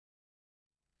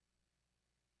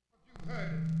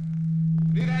heard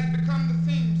it. It has become the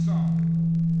theme song.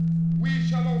 We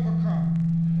shall overcome.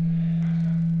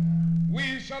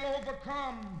 We shall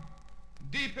overcome.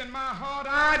 Deep in my heart,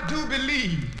 I do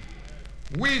believe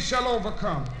we shall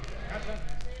overcome.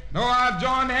 No, I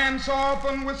join hands so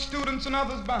often with students and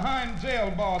others behind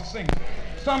jail bars singing.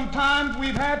 Sometimes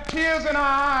we've had tears in our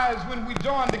eyes when we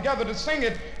join together to sing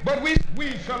it, but we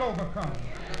shall overcome.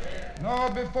 No,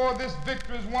 before this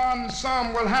victory is won,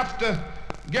 some will have to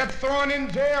get thrown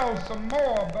in jail some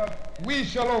more, but we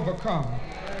shall overcome.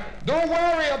 Don't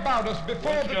worry about us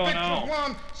before the victory is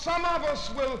won. Some of us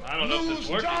will lose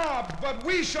jobs, but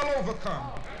we shall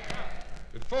overcome.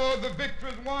 Before the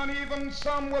victory is won, even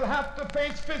some will have to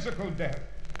face physical death.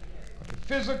 But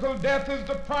physical death is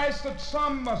the price that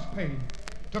some must pay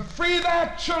to free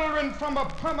their children from a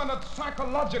permanent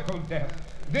psychological death.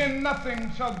 Then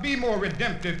nothing shall be more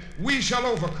redemptive. We shall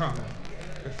overcome.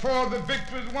 Before the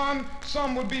victory is won,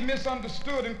 some will be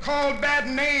misunderstood and called bad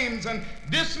names and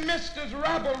dismissed as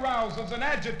rabble-rousers and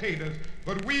agitators.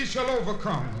 But we shall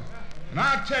overcome. And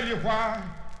I'll tell you why.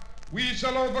 We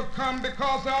shall overcome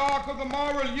because the arc of the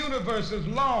moral universe is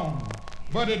long,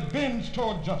 but it bends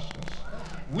toward justice.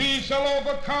 We shall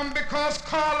overcome because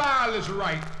Carlyle is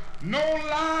right. No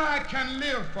lie can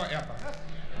live forever.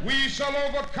 We shall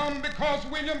overcome because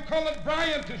William Cullen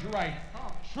Bryant is right.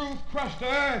 Truth crushed to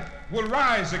earth will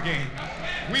rise again.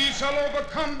 We shall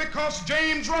overcome because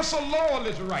James Russell Lowell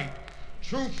is right.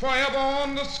 Truth forever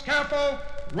on the scaffold,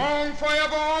 wrong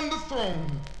forever on the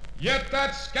throne. Yet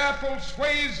that scaffold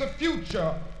sways the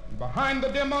future. Behind the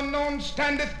dim unknown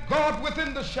standeth God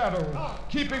within the shadow,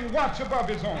 keeping watch above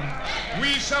his own.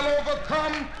 We shall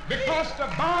overcome because the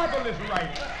Bible is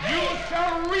right. You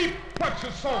shall reap what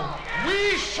you sow.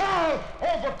 We shall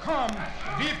overcome.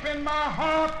 Deep in my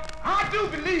heart, I do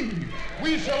believe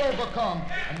we shall overcome.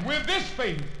 And with this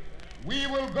faith, we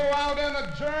will go out and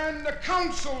adjourn the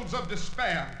councils of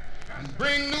despair and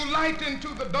bring new light into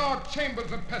the dark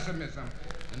chambers of pessimism.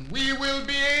 And we will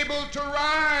be able to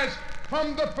rise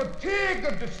from the fatigue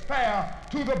of despair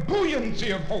to the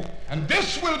buoyancy of hope. And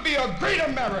this will be a great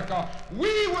America.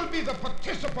 We will be the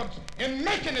participants in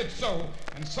making it so.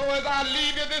 And so as I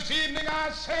leave you this evening, I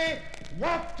say,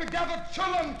 walk together,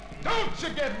 children. Don't you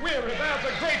get weary. There's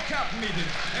a great camp meeting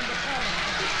in the corner.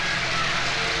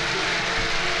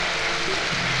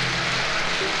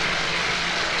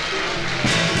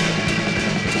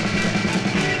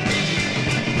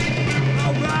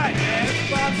 All right, man. It's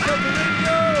Bob Silver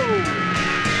Radio.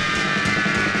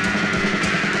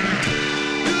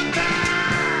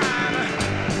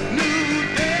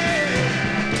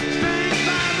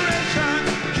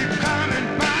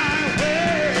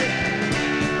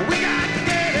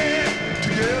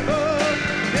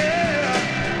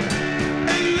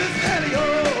 Listen.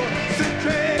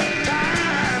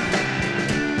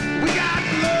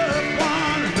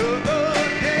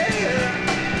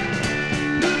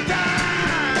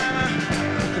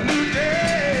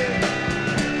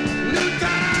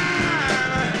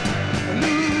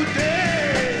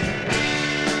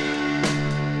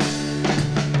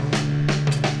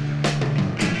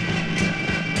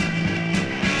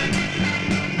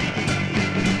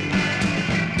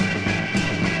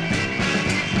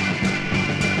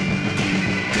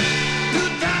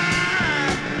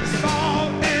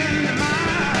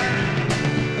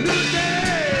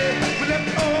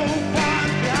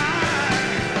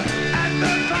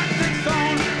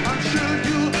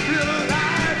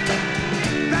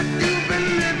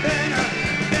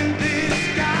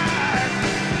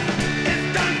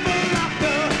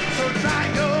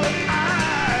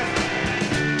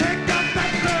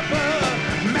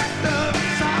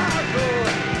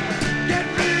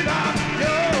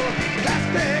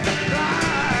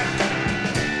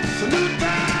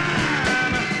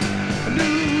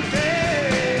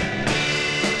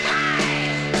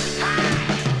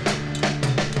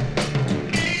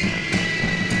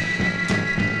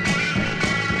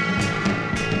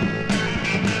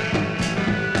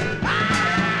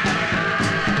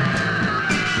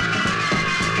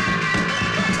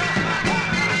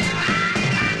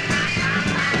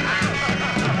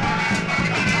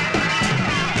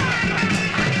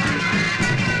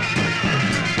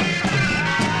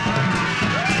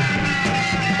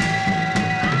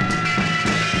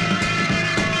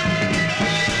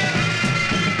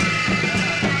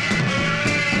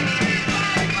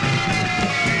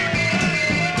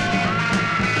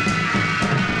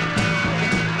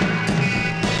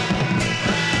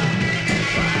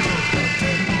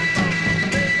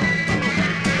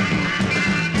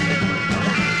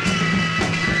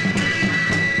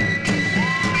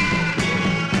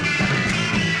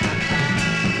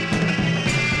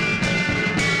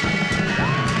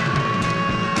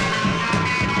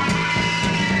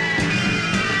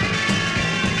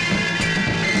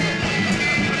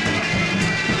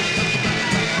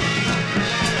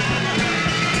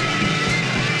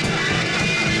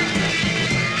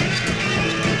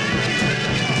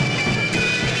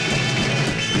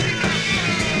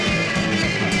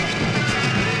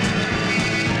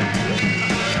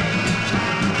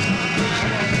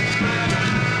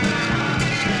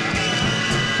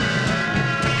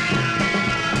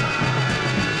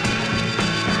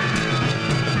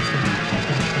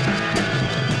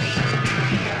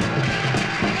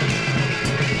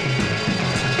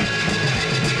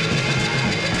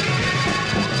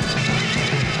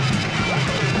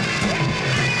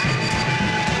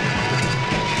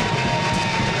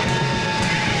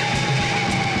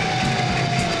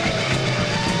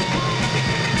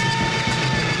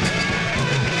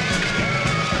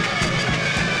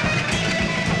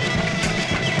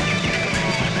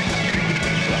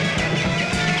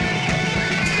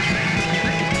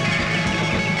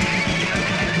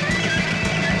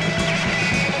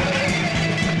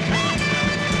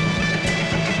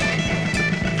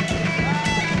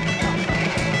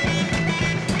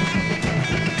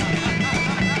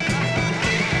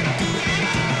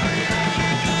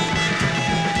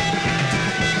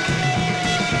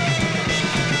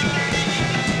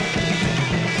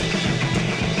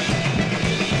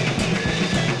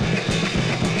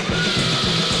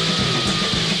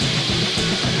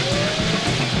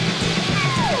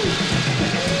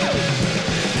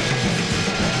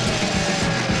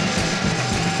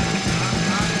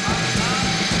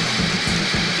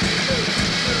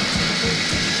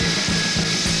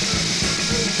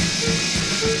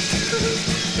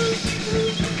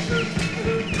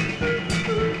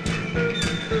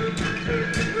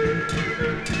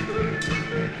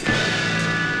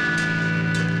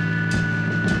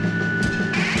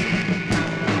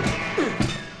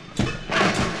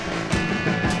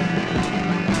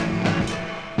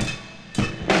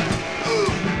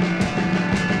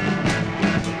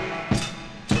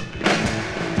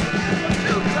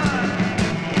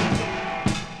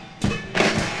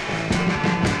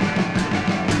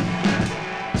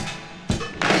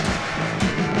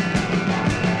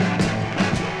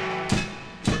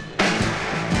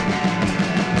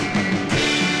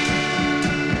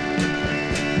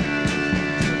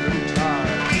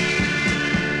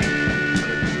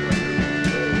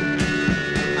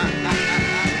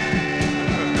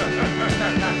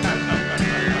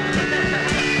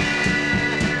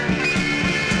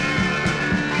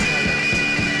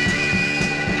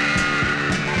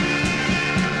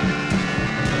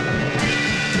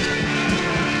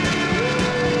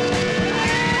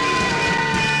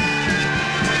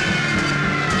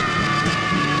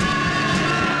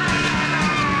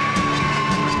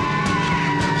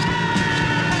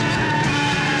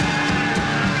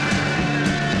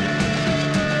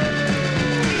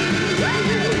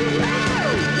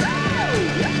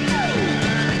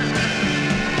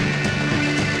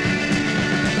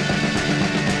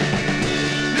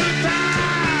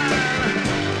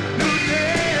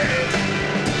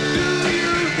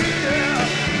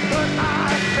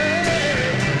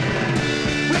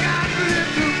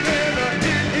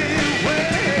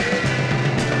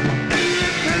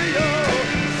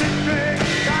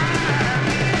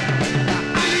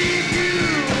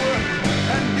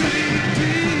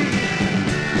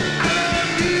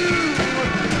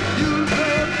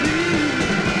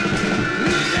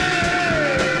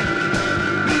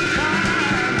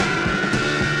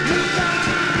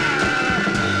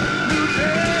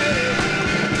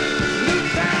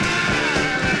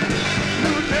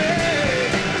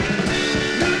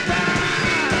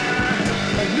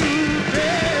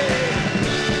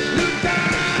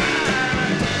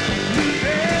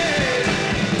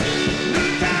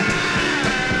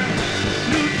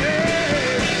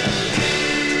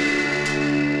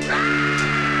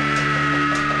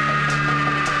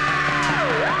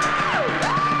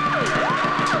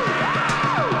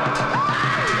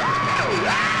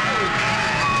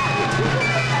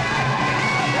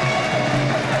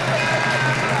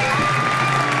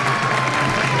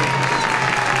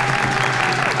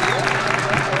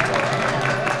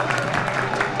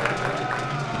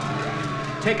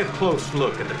 Take a close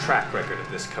look at the track record of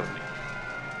this company,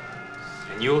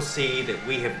 and you'll see that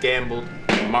we have gambled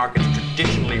in markets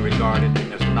traditionally regarded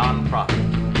as non-profit.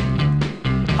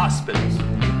 Hospitals,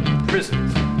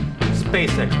 prisons,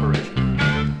 space exploration.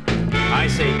 I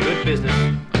say good business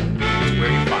is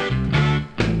where you find it.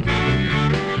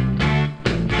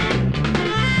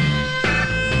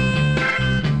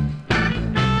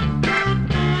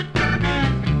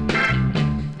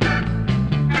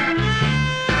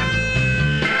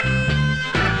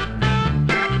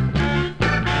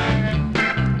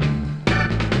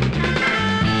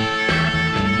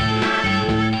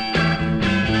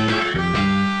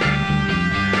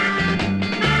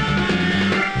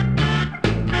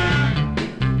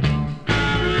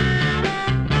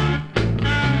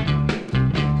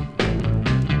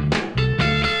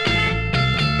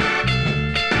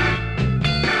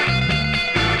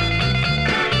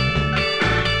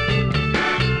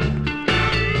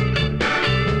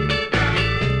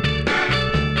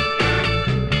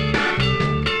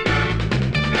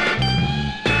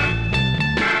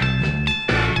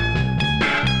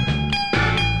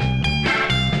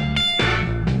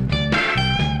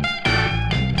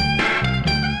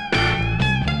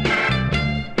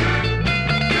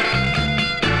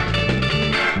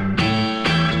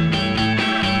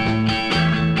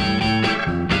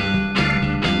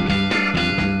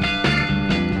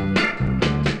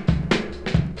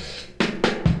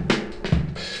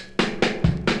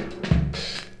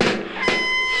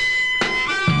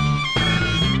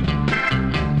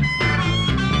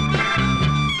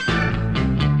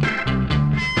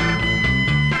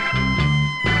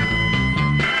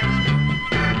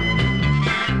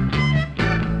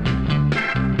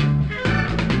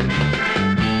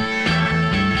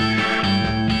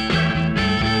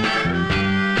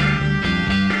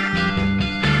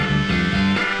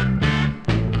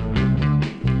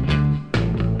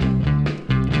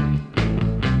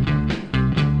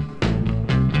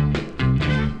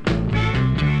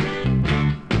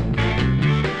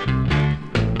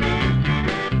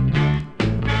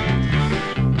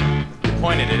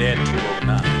 Pointed at Ed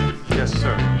 209. Yes,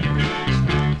 sir.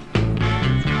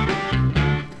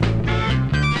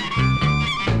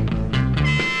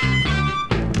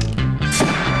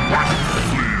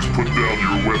 Please put down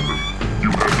your weapon.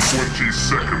 You have 20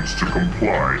 seconds to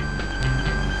comply.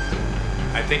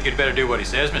 I think you'd better do what he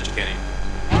says, Mr. Kenny.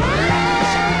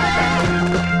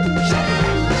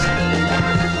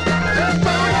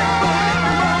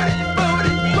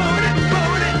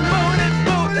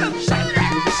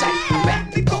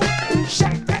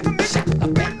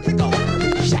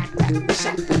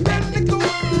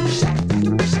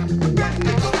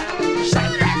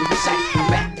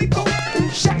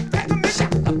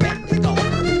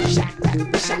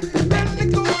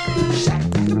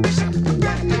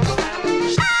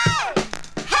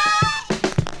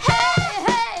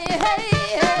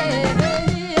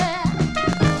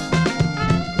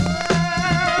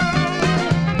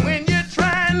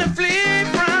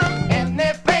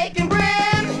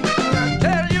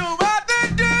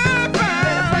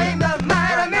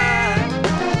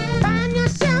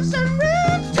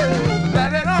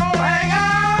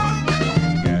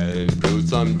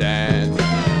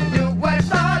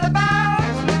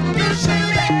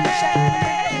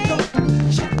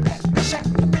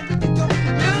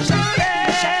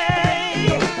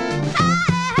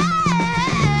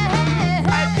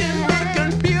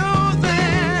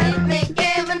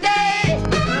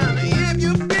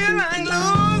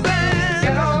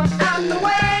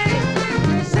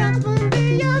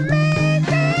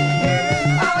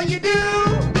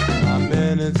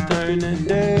 Turning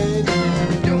days.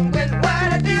 Doing what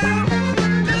I do.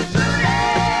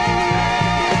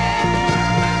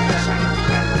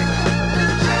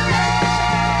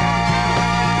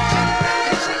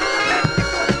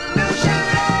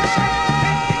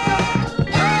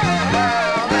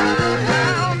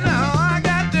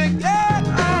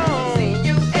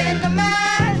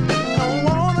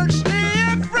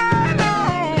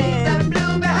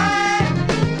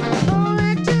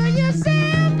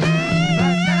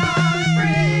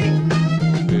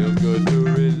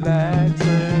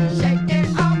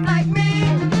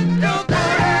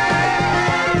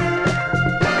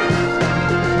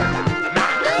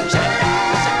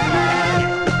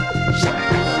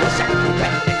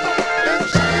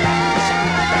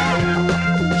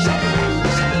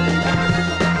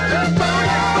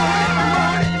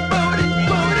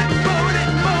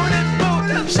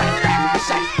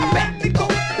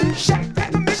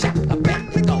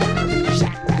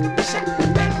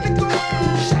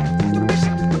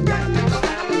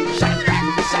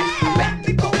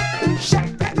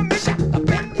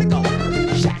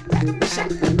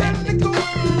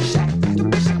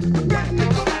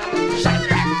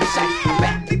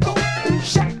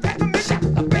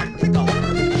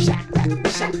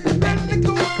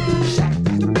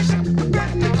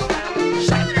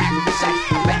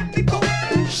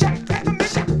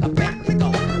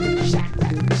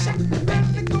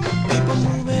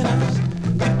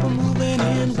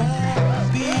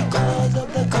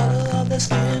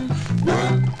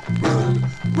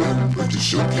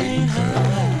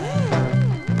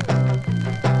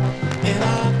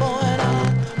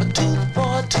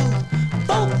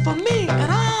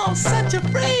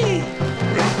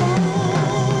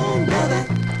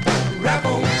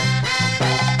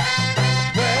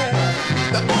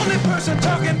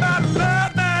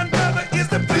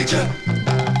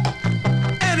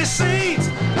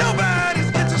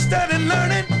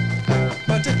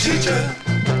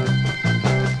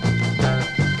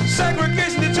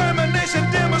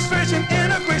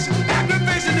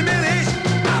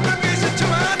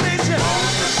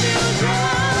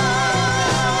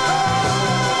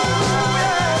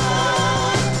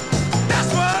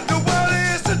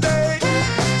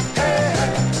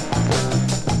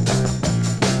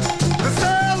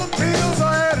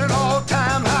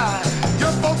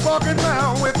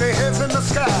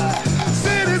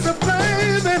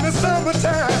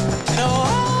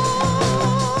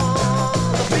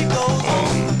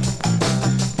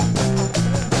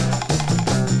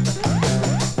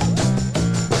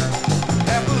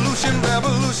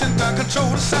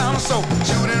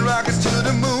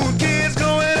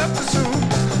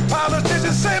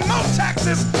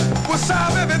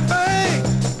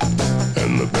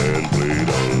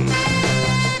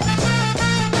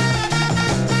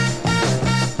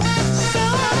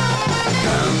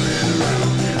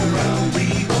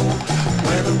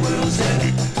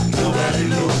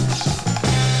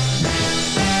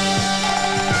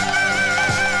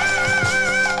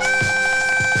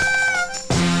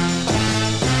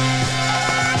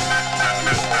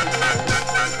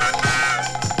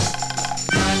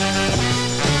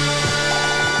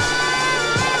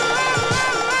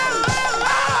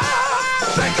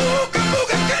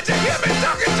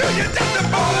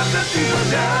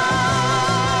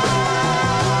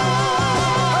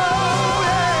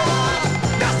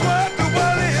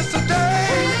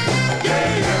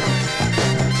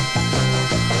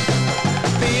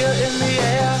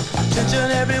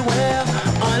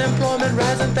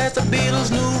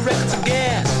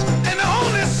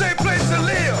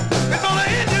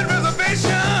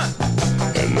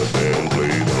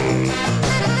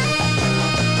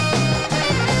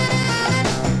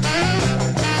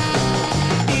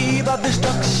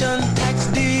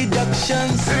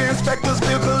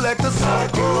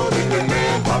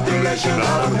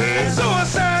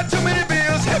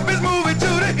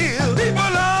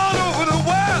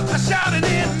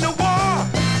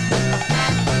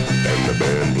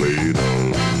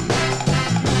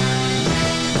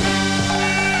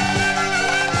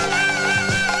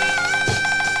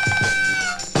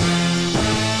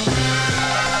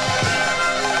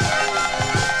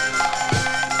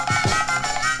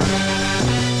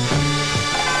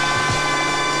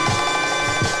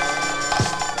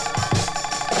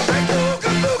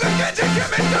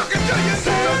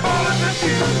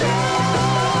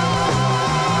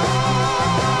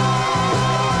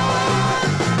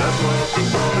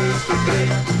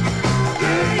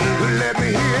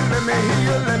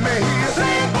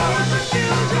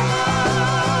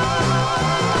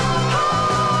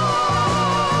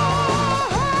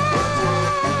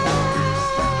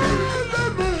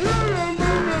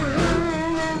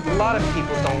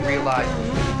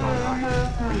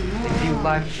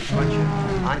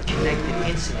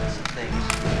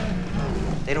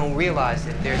 Realize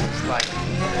that there's this like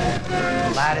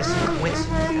lattice of coincidence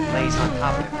that lays on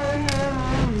top of it.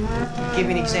 I'll give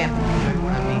you an example to show you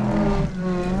what I mean.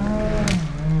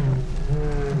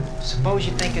 Suppose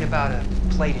you're thinking about a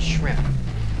plate of shrimp.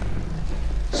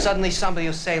 Suddenly somebody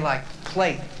will say like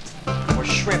plate or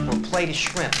shrimp or plate of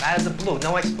shrimp out of the blue,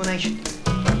 no explanation.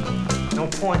 No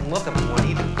point in looking for one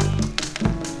either.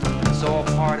 It's all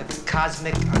part of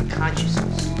cosmic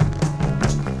unconsciousness.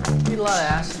 You eat a lot of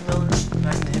acid, Miller?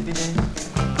 Back in the hippie days?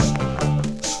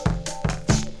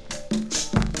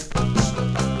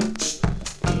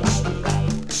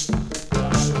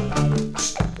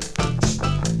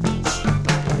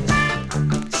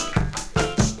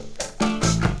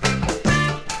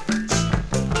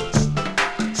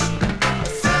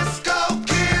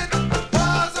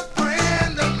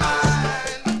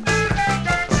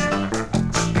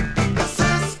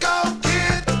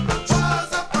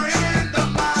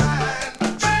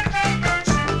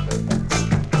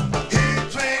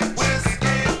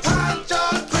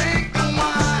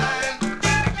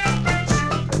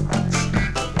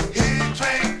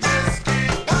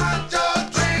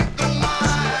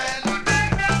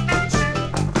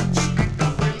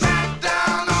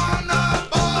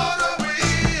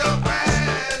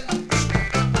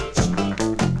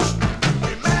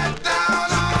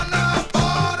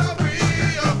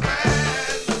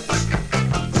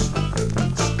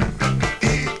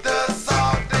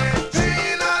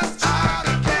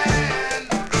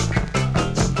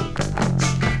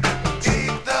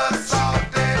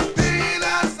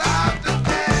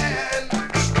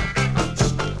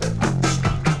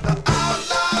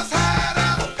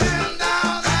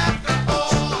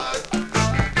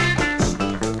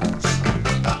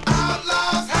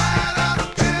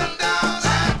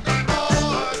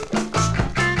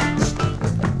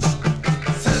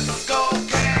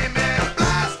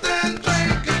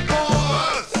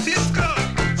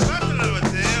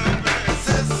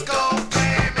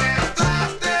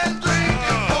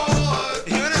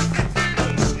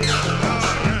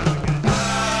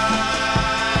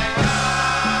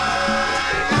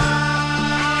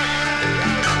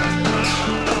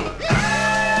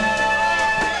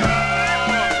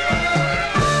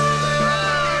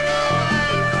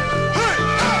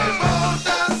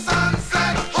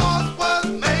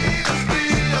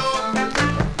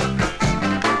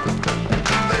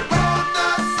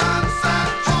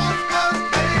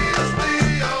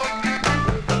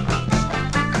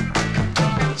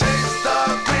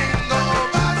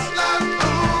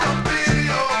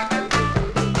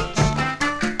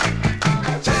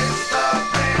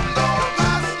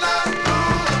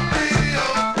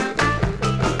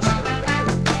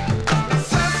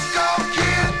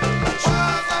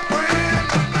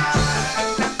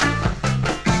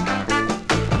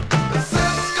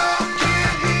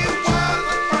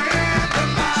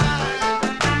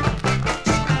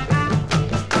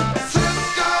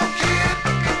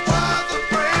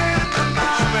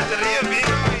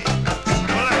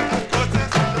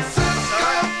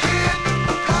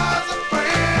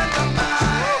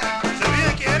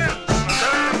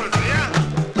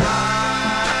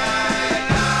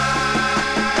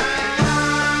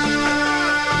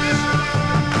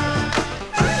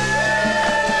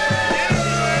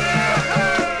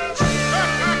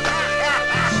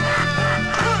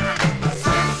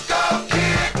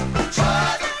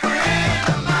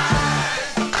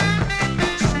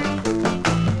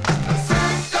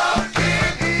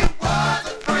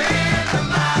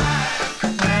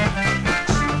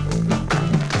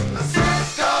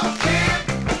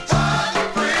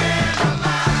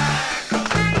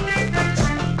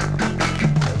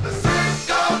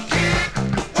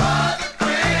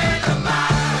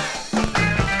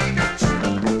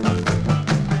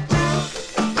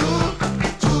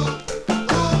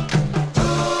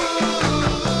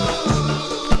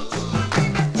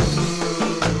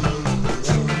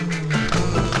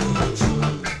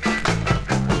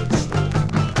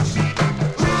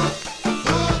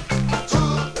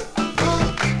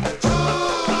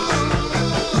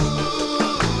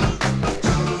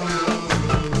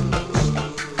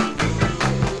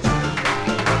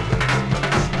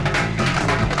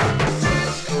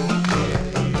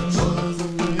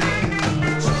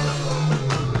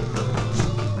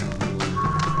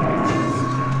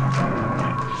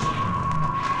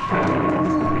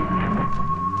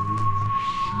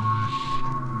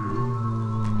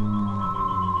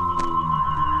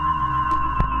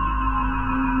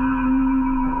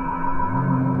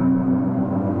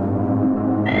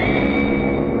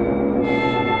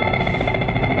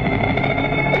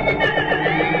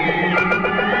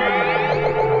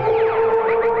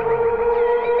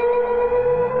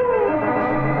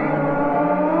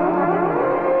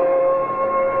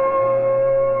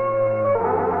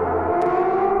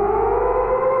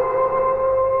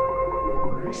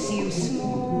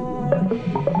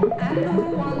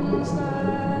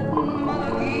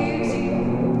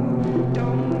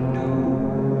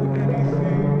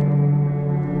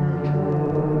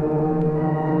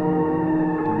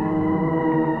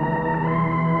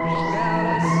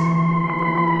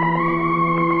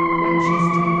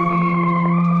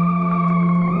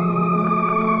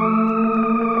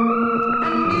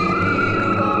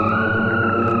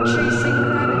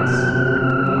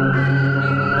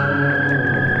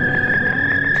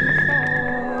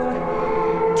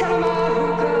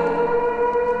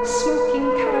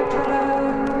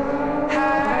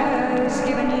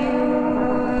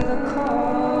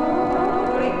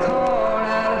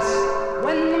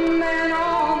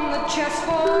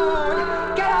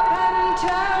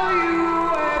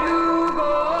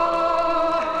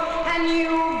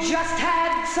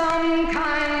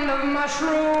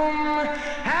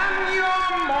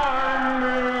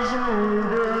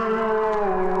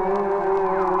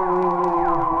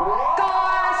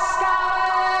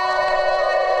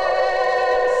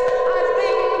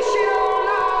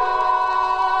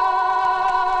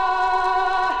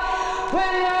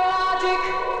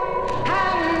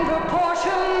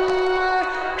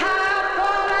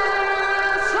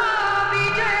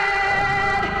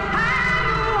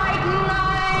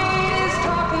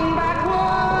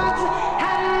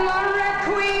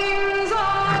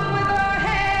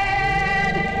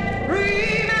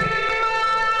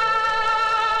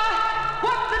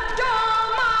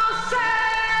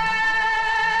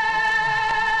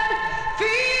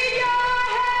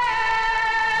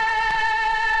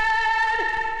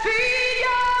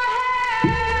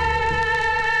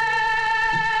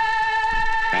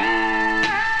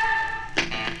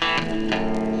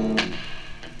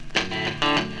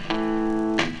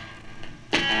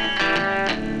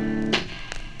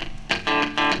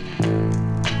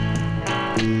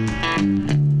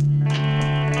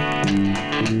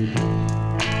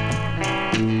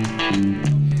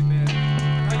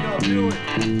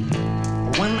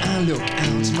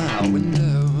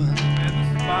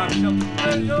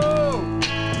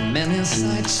 Many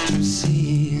sights to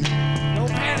see. No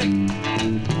panic.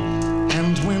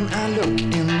 And when I look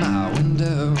in my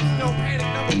window, No panic,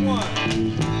 number one.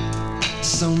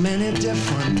 so many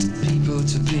different people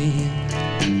to be,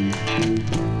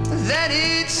 that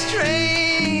it's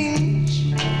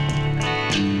strange,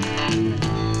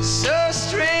 so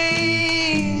strange.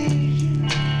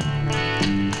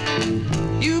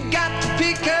 You got to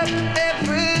pick up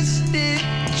every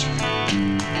stitch.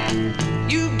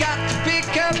 You got to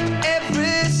pick up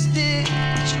every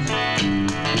stitch.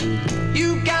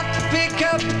 You got to pick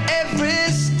up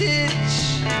every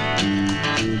stitch.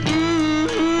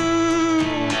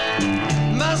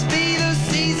 Must be the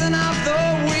season of the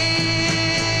witch.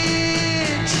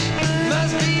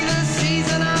 Must be the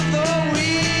season of the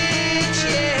witch,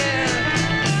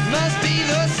 yeah. Must be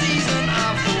the season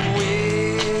of the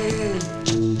witch.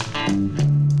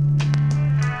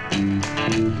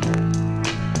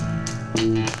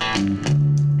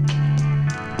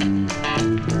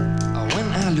 When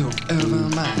I look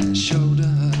over my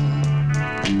shoulder,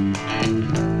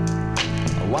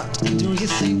 what do you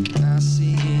think I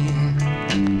see?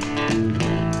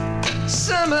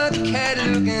 Summer cat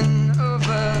looking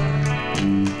over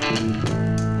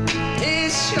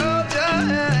his shoulder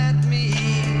at me,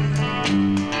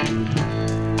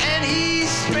 and he's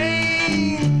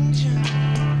strange,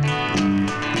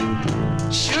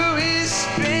 sure is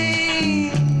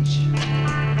strange.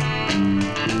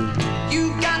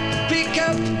 You got to pick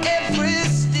up every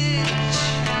stitch.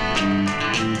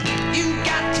 You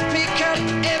got to pick up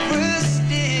every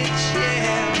stitch.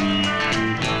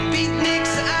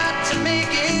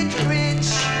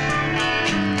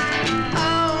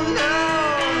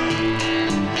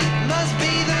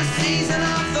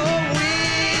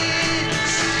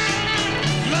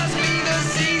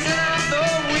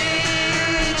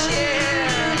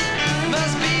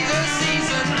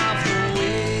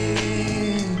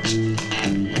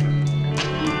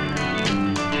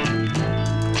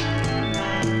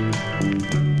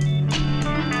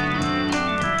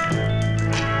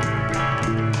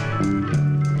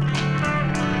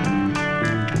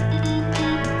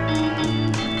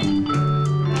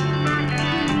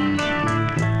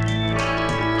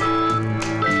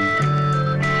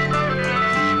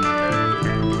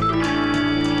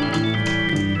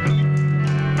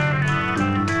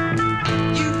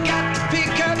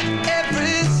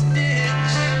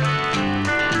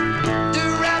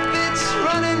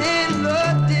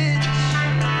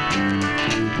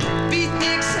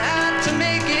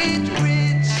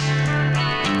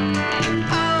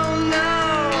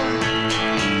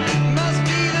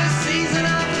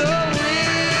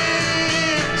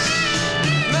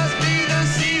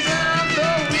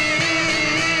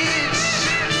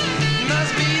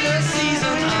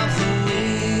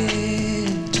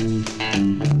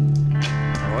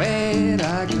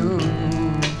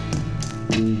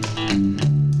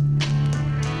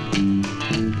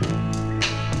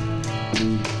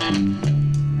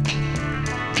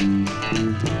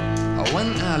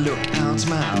 towards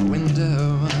my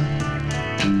window.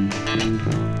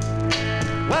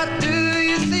 What do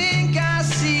you think I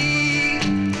see?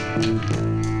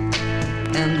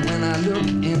 And when I look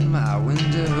in my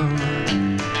window,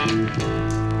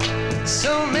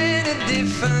 so many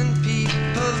different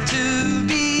people to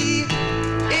be.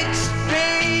 It's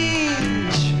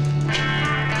strange,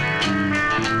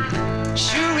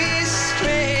 sure is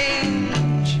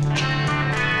strange.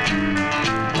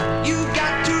 You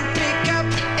got to pick up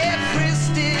every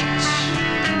stitch.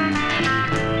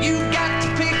 You got to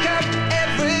pick up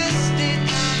every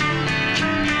stitch.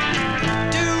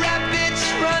 The rabbits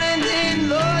running in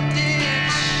the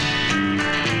ditch.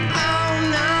 Oh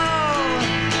no,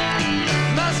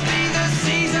 must be the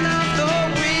season of the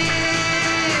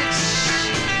witch.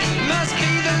 Must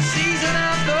be the season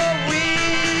of the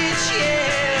witch,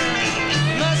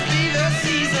 yeah. Must be the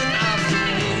season of the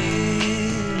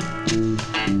witch.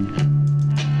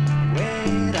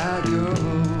 Where'd I go?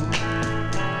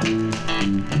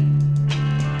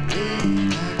 Where'd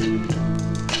I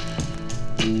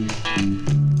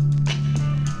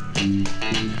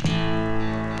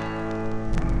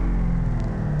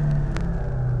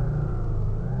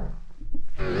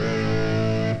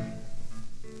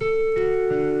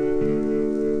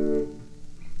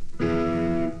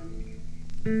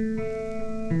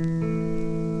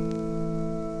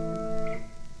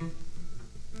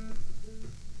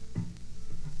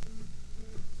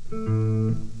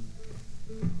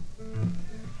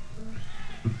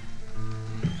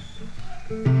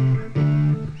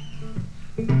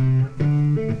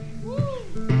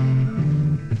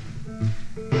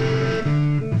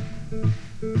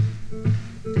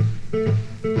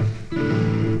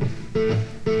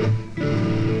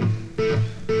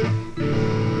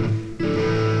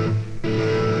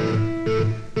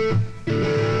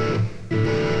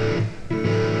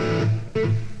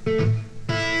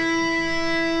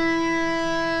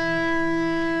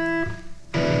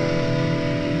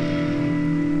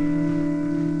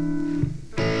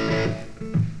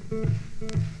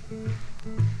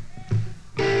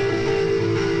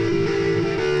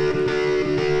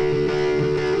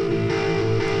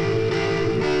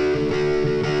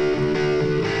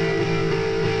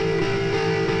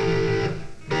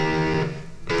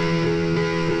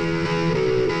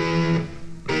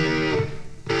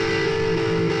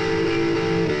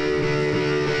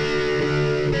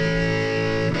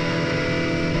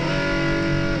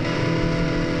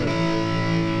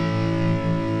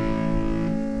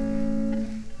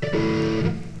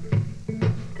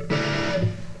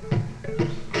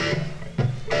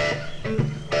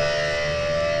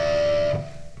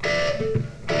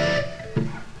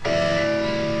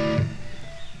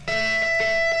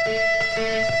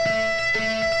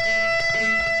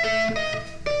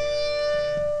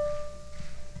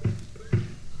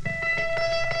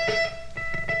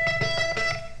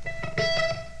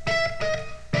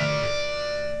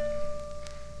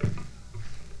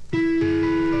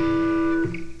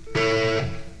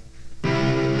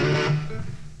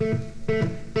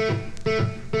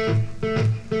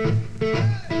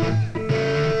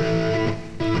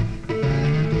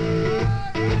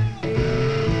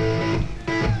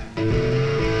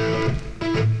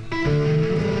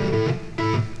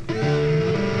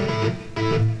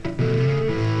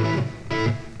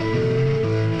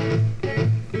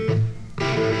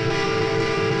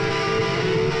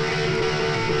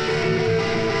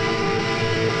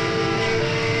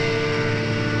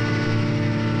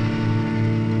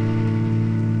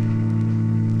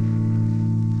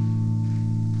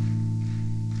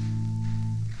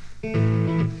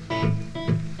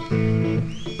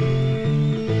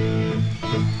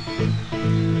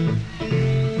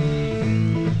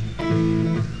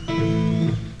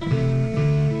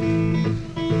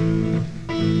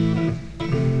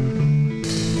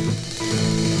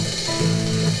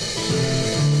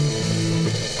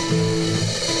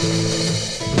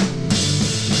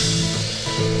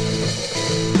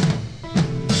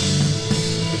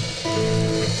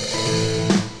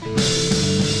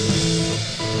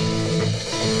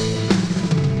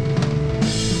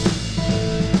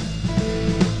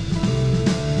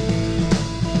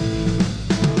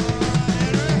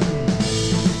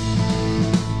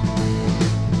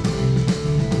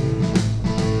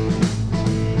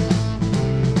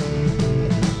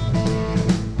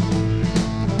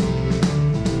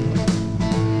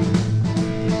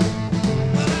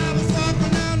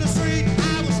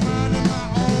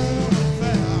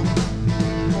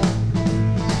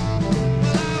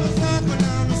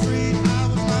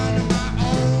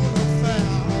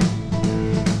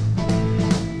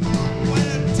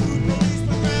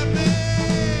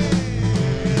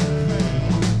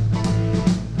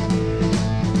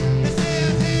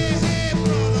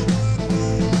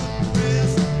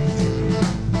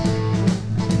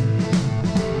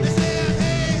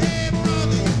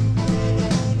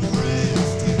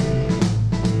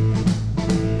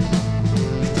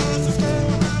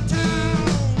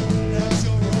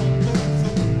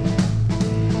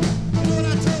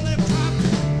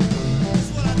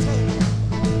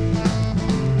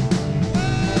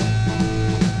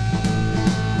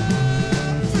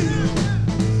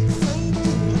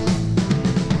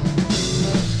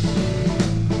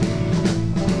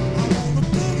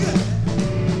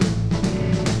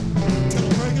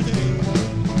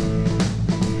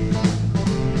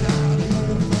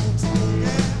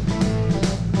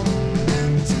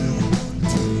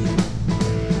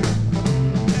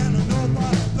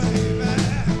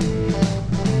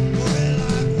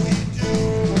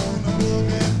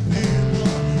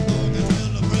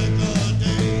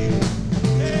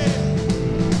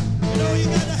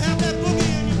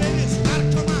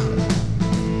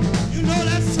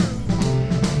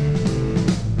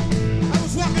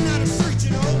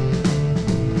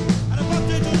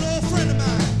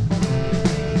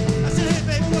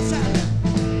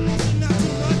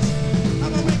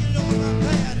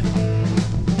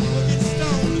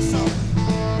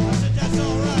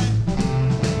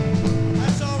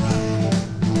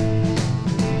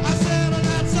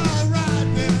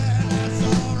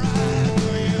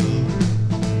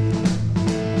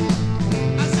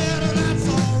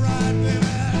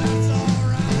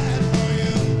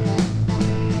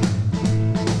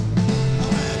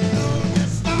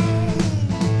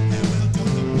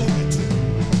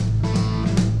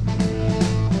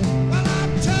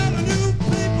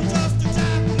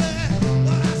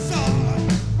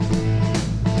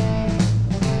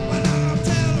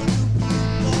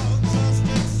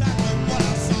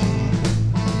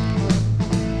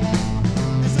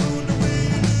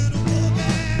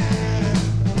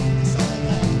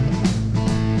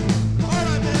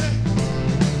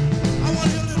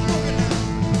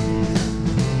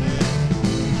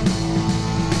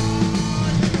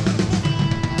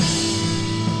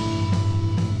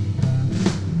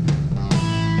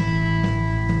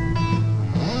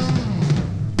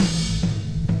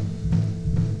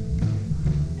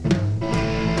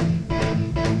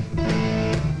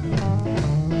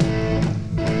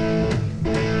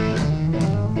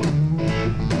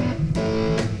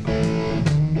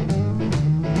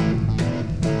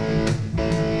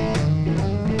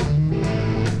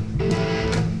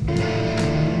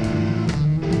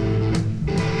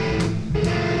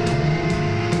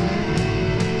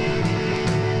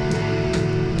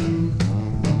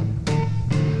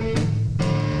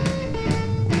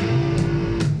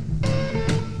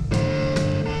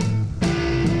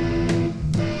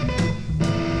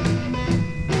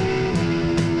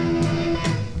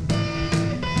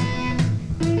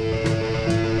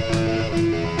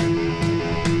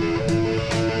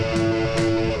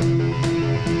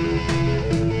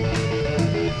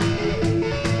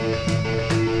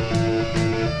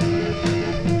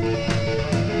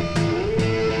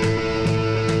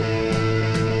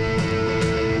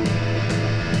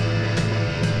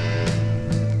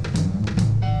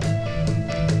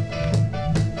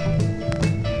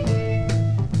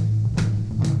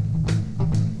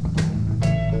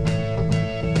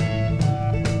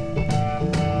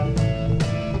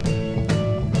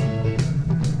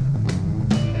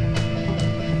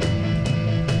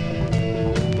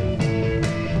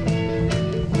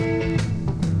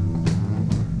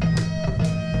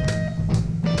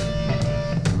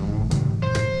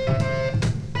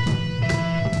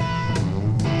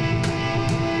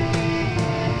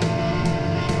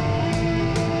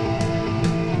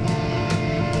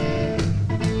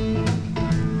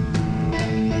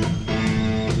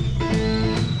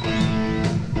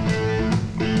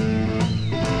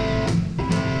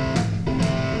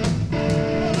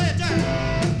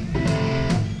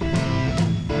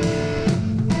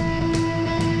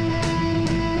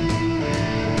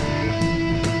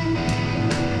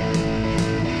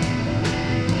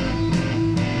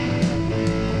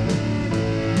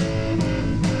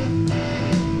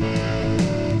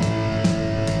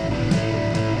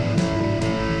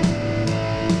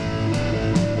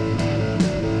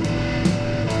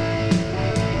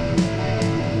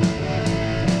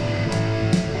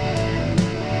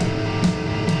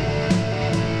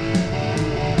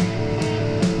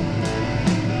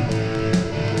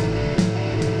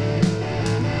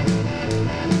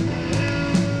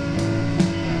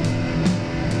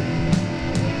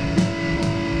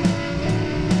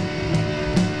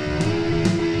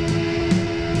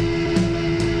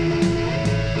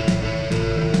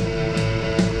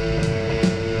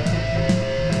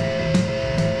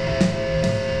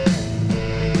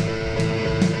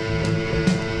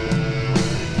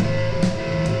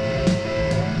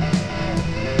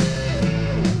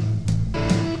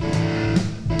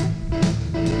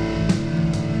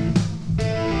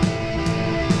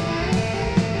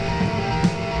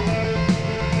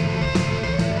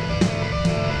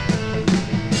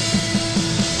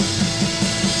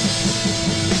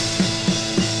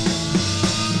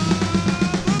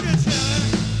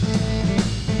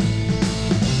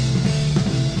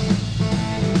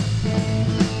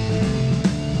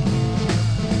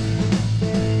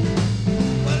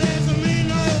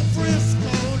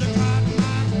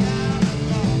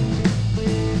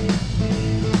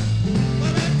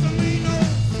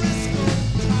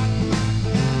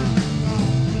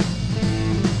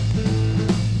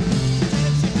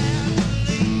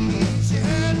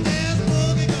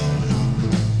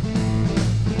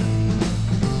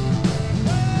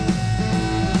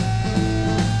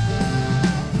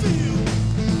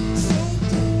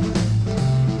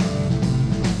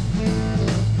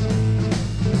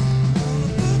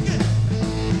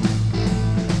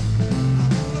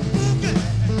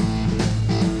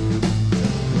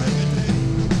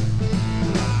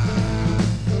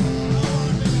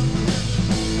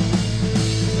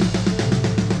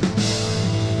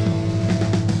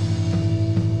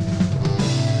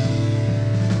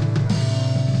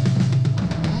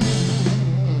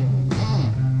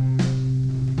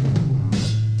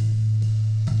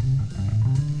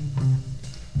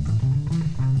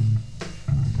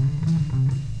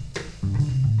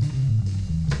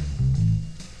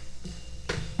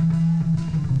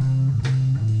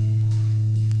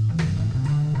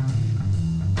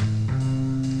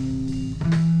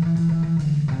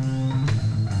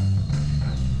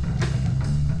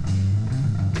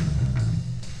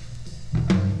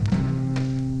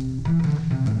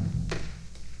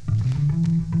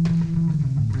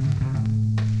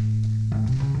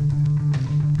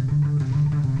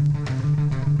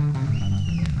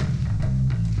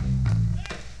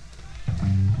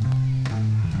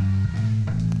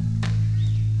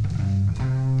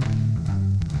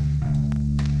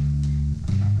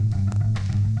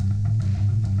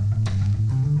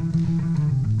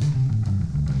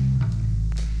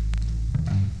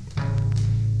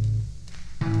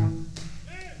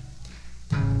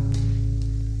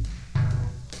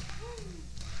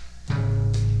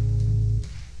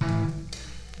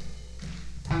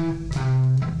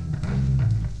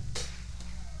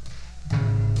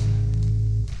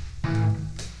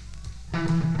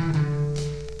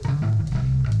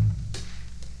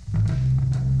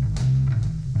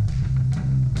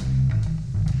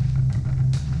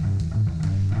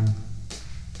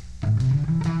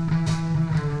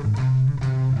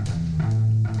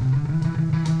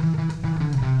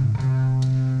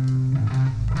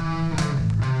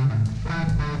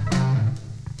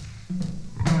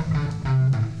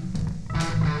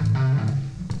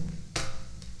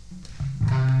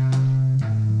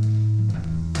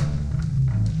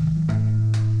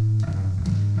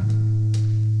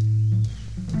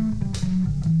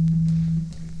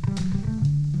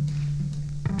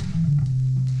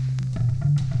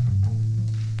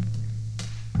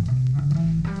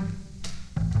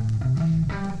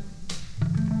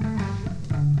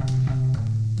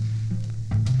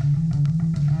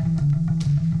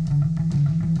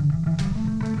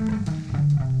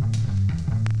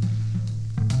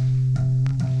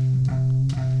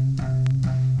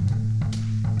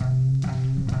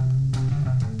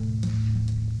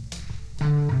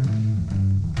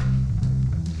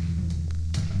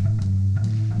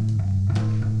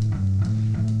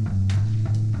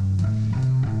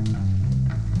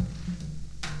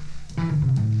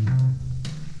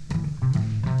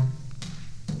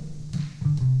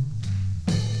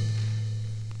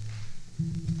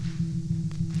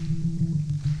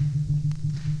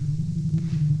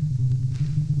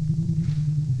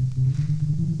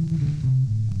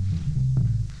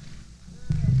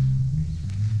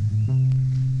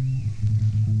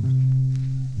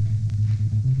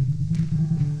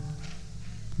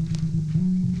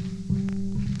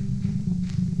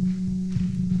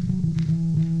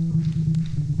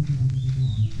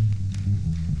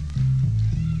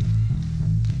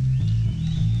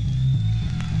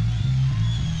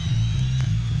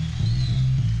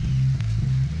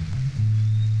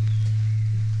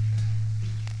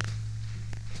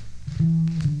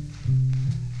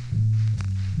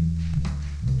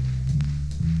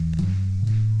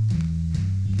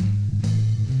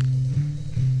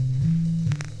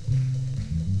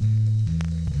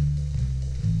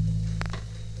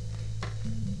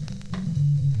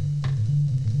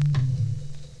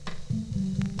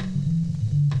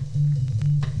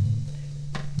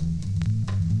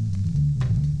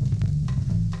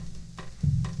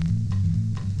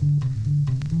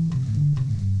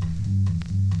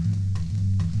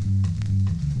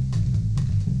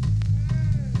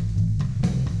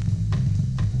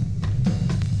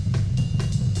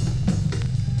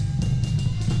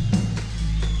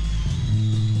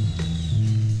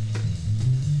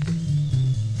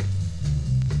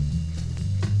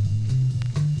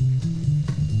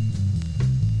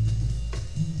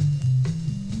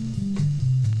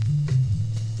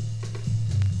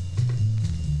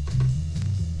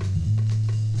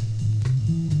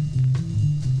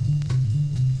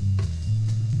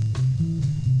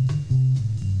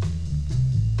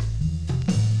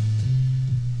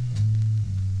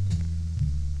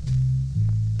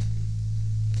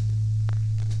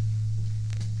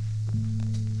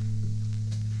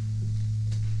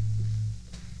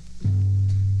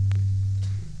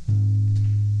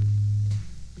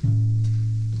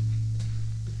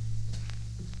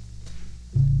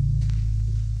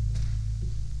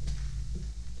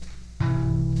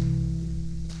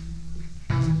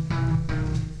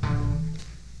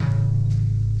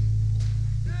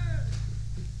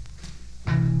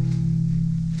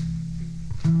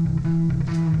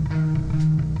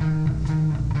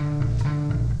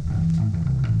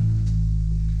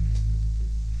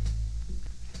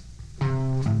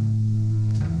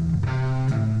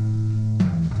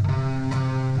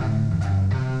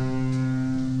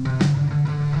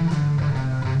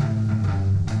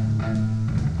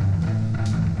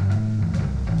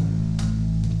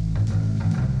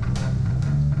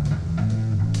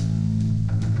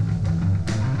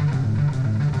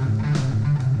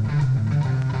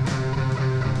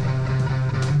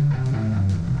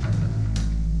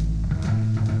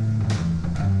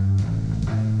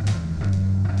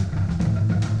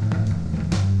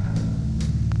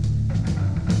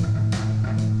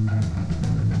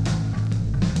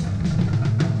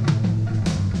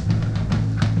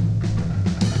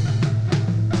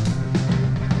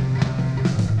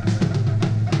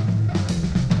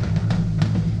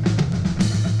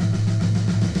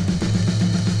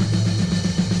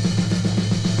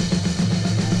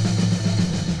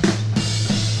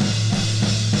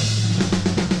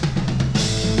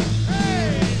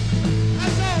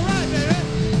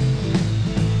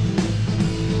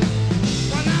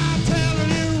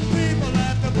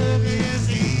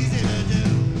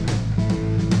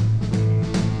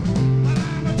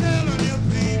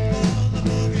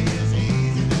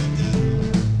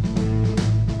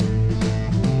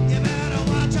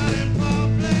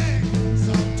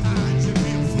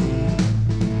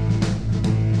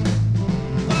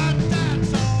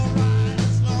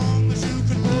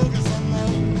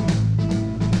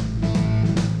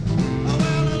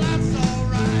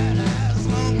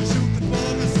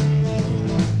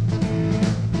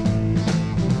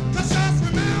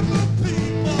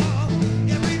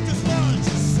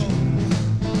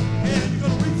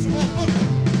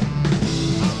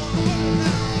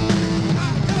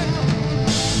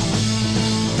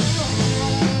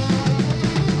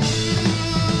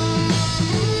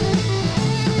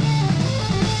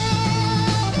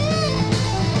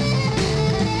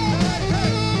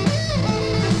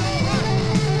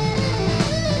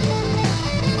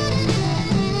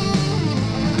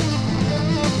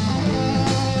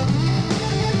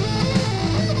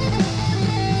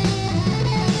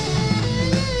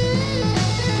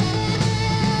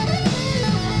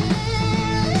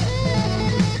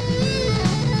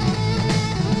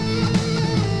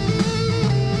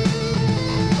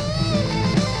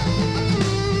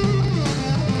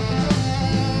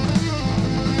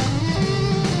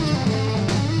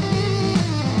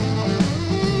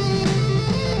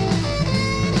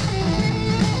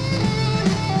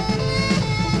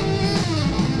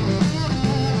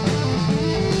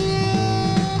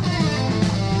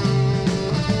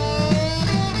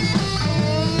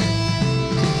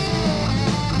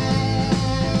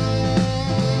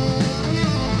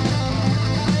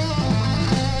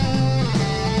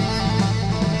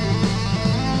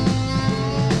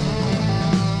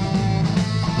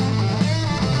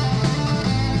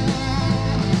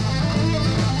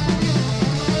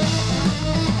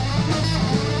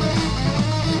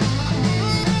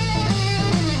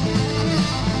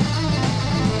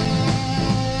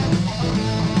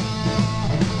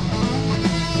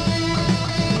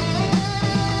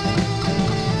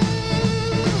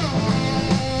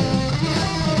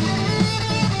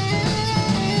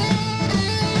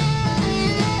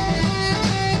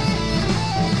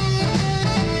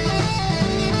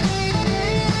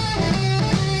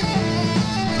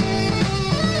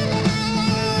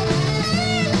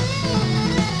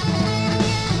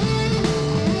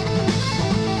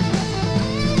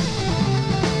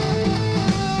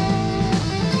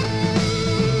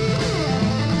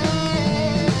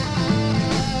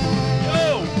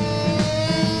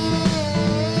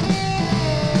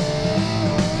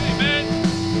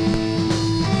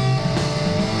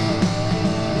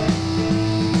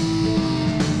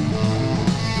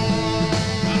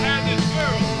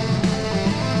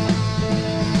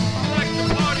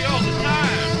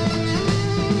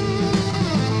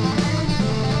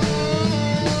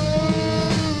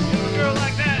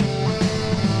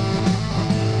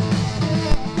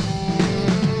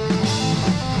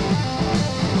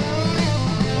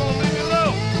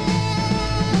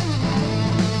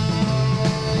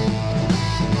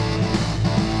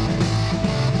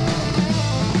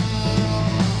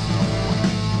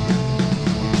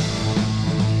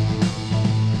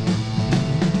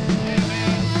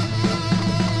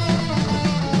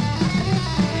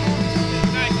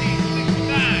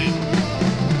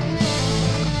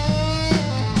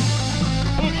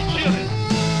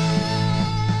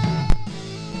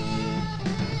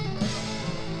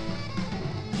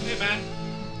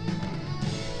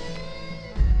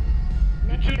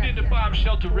tuned into Bomb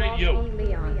Shelter Radio.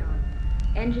 Leon.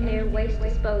 Engineer waste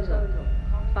disposal.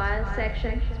 File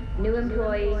section. New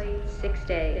employees, 6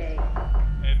 days.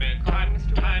 Hey man, time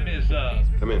is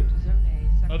Come in.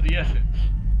 of the essence.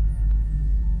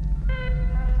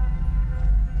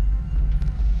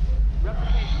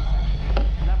 Replication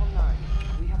section, level 9.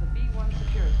 We have a B1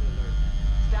 security alert.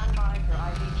 Stand by for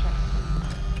ID check.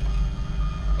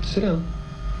 Sit down.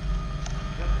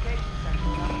 Replication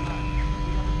section, level 9.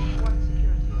 We have a B1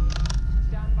 security alert.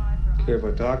 Stand by for Okay, if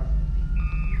I talk,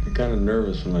 I'm kind of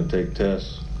nervous when I take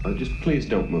tests. Just please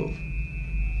don't move.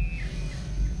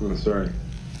 Oh, sorry.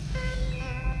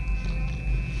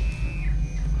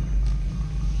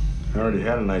 I already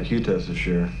had an IQ test this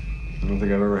year. I don't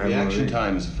think I've ever had one of Reaction these.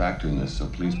 time is a factor in this, so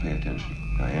please pay attention.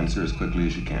 Now answer as quickly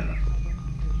as you can.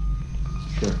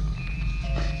 Sure.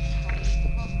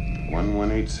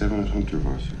 1187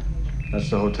 Unterwasser. That's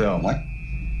the hotel. What?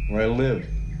 Where I live.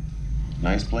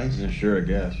 Nice place? Yeah, sure, I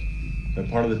guess. Is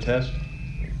that part of the test?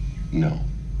 No.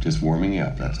 Just warming you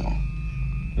up, that's all.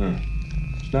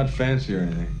 It's not fancy or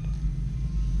anything.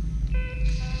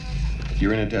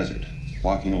 You're in a desert,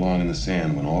 walking along in the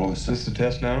sand when all of a Is sudden... this the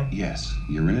test now? Yes.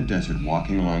 You're in a desert,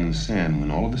 walking along in the sand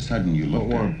when all of a sudden you look What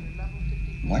down.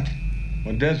 one? What?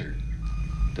 What desert?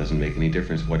 Doesn't make any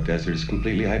difference what desert. It's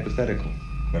completely hypothetical.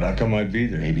 But how come I'd be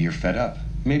there? Maybe you're fed up.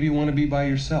 Maybe you want to be by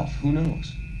yourself. Who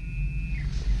knows?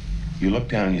 You look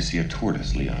down and you see a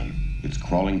tortoise, Leon. It's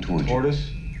crawling towards you.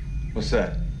 Tortoise? What's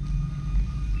that?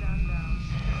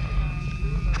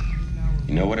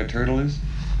 You know what a turtle is?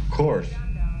 Of course.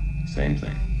 Same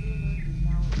thing.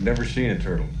 I've never seen a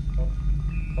turtle.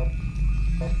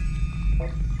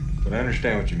 But I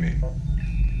understand what you mean.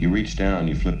 You reach down,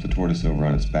 you flip the tortoise over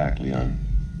on its back, Leon.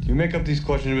 Do you make up these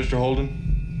questions, Mr.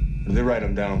 Holden? Or do they write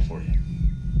them down for you?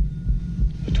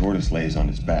 The tortoise lays on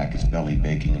its back, its belly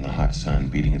baking in the hot sun,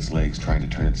 beating its legs, trying to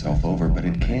turn itself over, but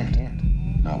it can't.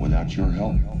 Not without your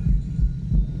help.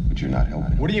 But you're not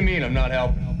helping. What do you mean I'm not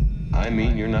helping? I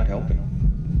mean you're not helping.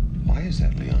 Why is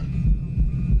that, Leon?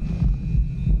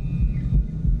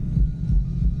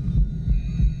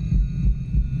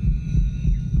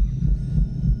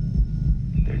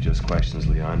 They're just questions,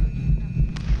 Leon.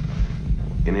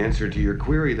 In answer to your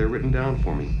query, they're written down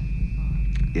for me.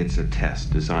 It's a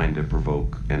test designed to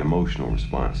provoke an emotional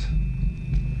response.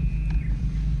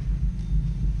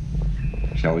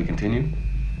 Shall we continue?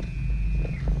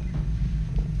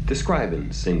 Describe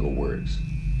in single words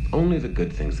only the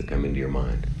good things that come into your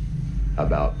mind.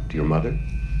 About your mother?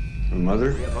 My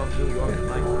mother? Let me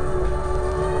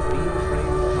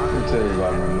tell you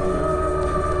about my mother.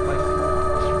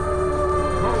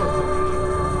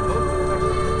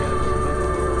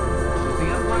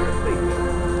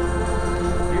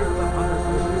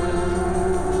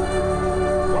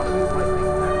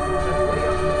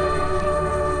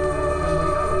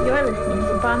 You're listening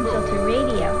to Bomb Shelter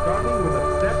Radio.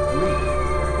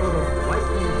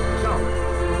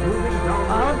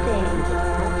 All day,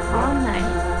 all night,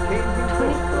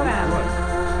 24 hours,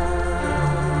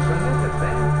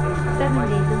 7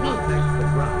 days a week.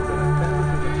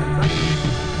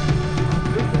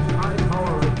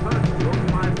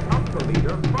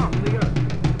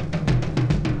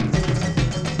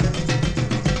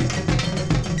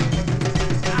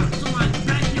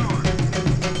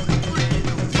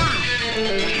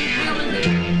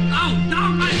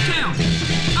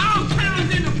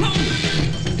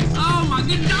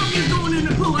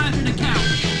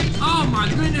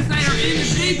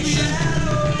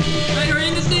 They are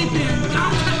in the deep end.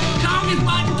 Don't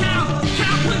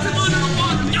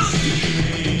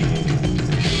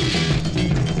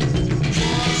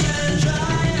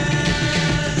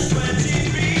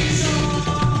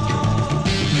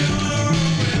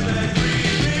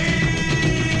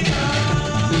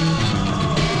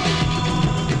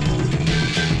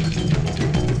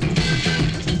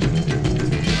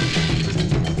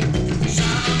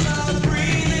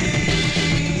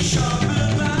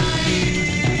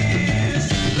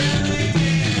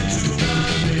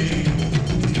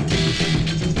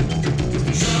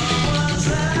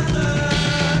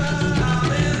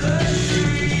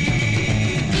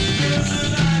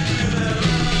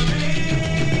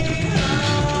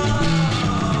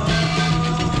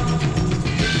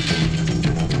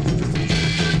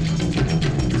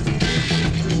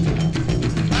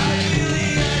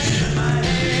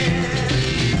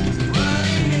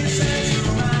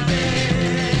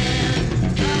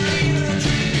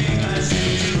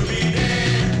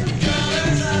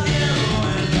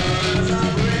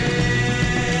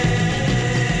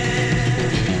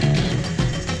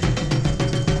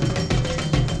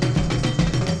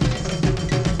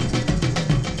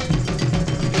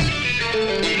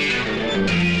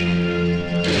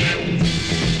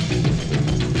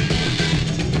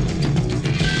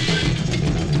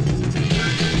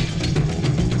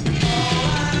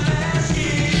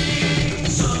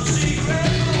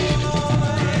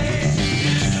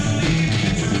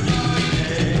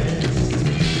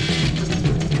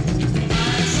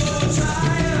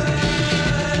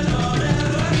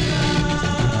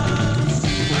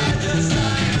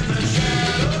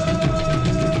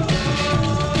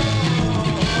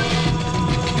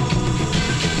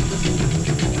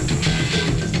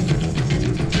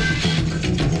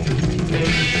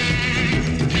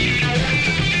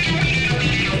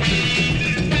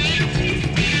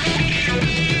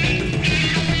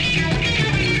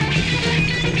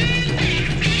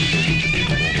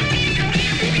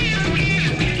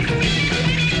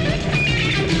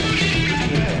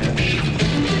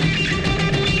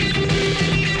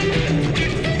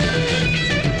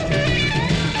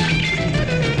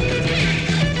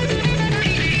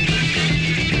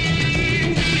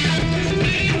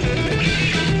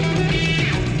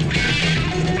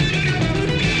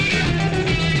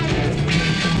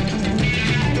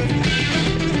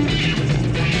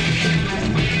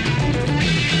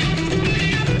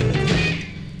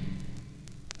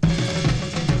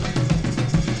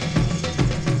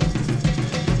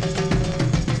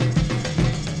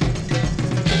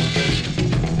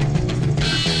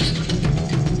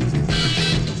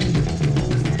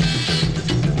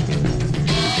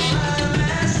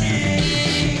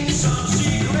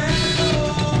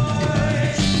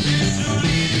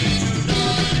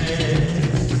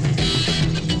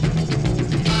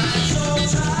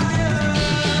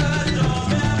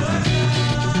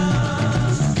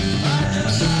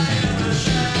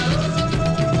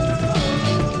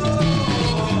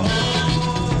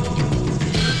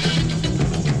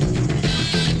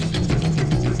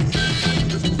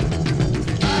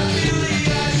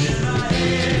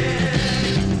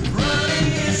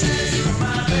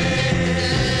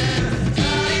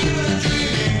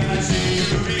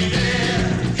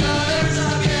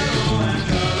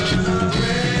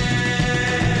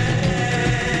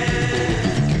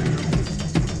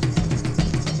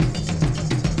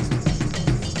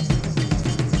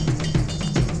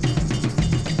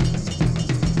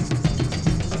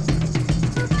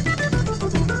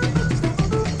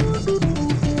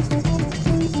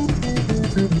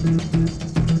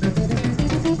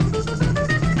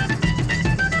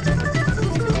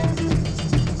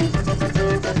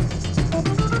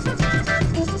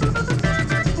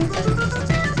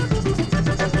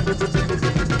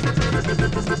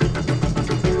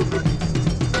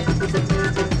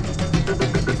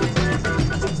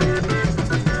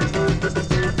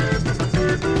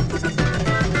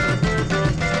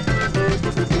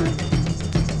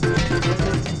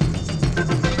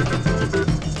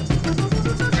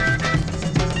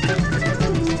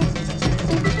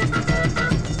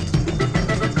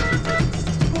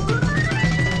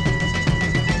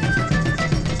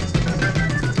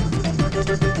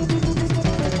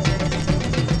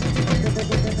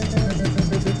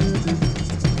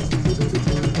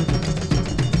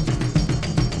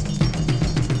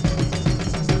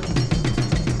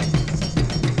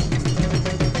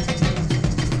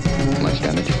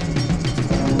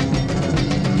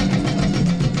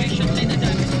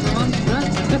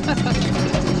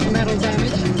Metal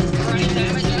damage. Brain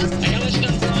damage.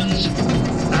 Elliston bronze.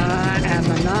 I am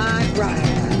a Night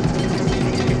Rider.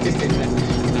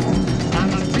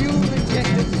 I'm a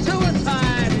fuel-injected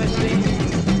suicide machine.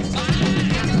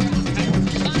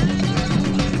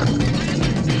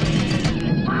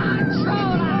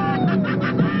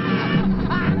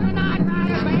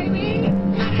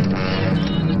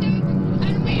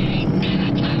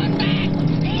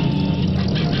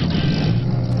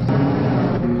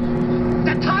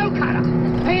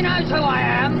 Who I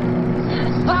am?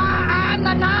 I am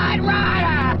the Night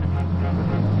Rider!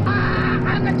 I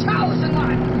am the chosen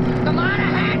one! The minor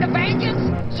hand of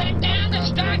vengeance sent down to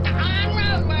strike the iron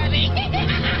roadworthy!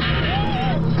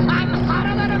 I'm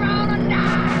hotter than a rolling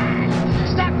knife!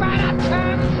 Step right up,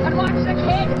 chum, and watch the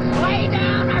kid lay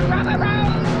down a rubber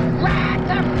road! Ride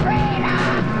to freedom!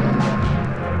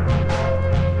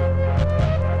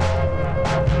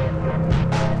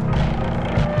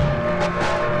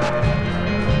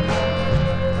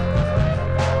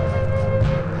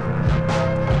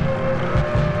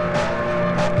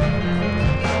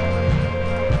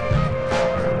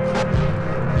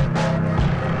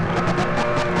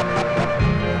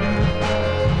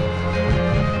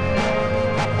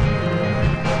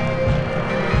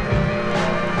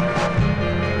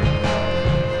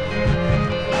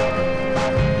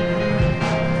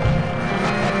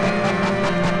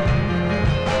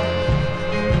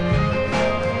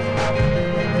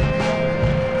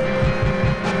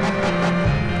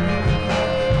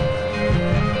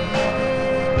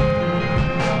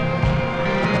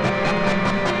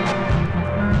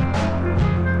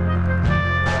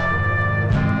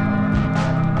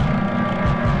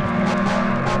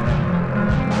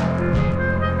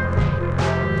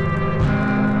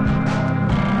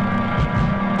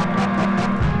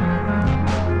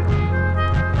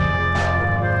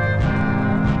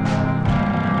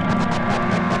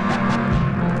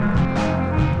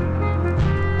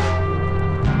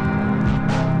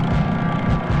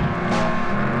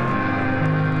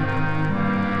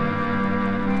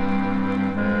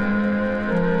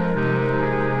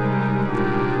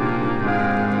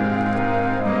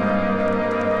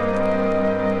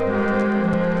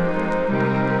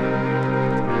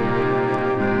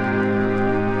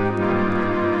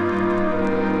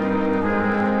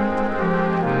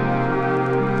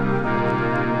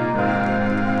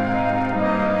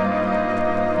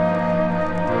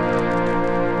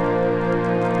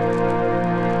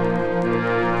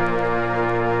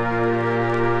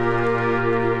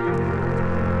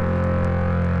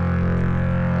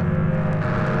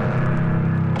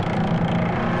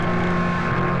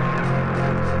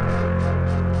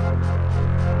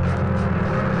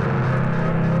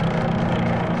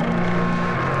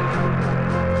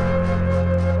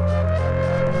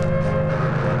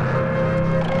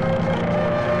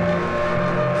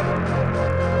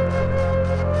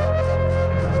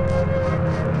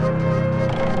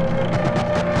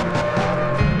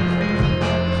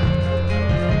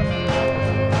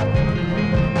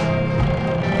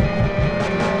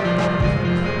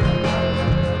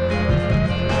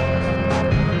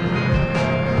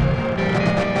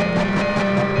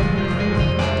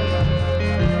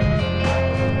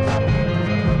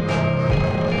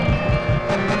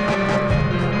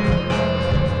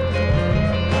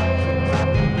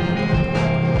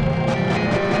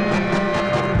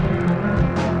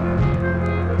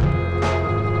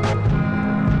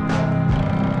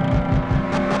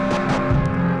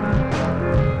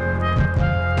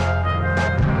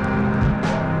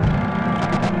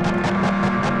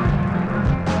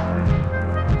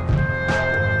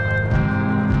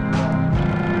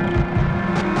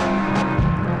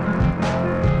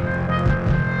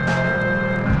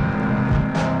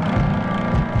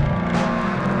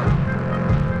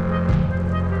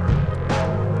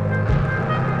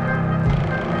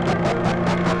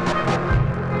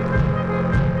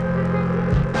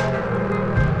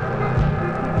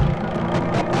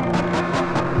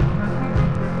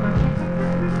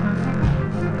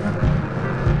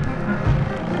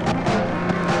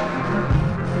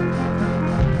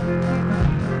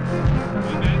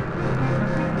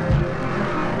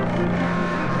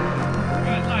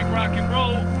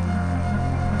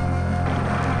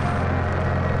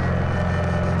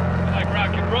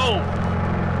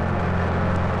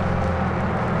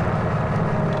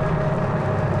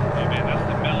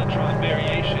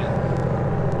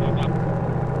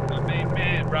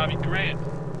 Robbie Grant.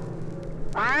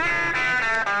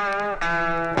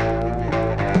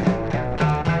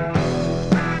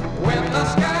 When the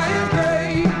sky is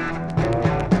gray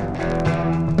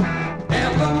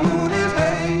and the moon is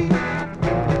hay,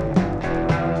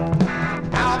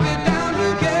 I'll be down to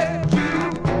get you.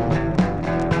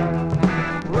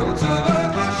 Roots of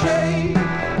earth or shade,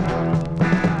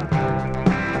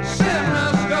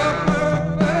 sinister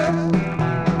purpose,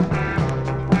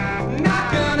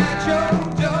 knocking at your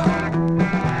door.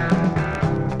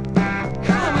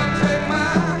 Come and take my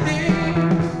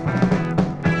hand.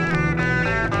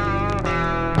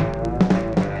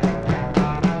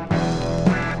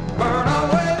 Burn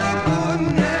away the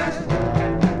goodness.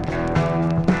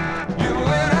 You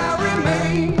and I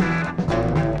remain.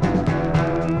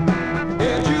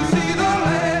 Did you see the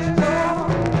last door?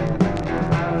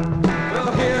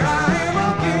 Well, here I am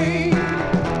again.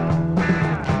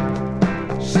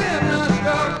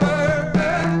 Sinister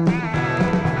purpose,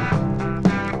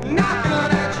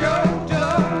 knocking at your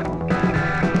door.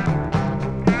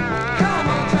 Come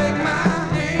and take my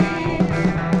hand.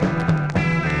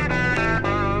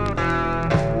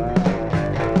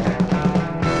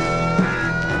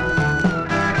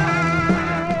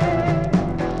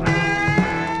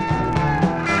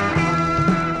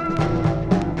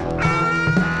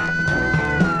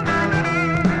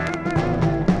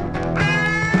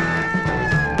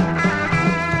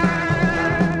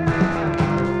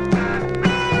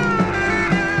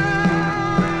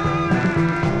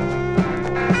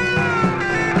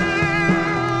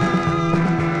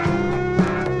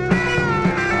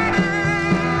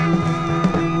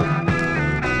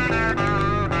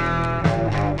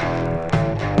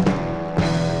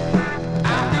 I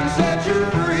can set you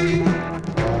free,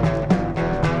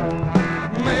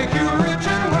 make you rich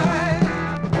and wise.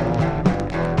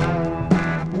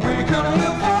 We can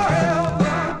live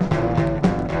forever.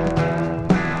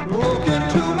 Look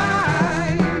into my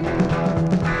eyes.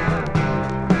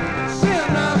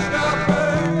 Sinister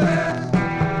purpose,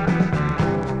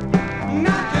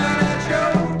 knocking at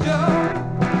your door.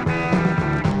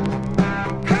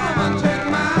 Come and take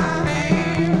my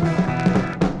hand.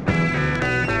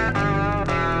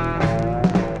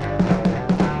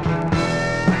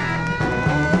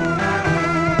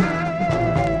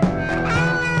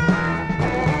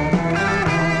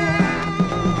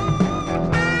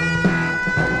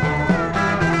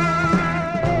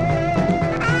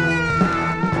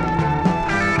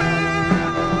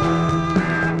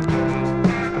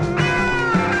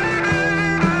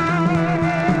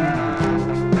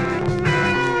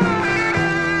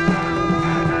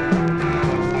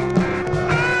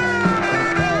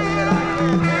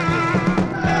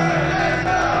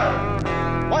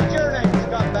 What's your name,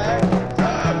 scumbag?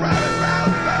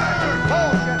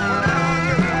 Bullshit, man.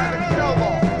 You're Private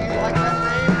Snowball. Do you like that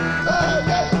name?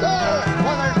 Yes, sir.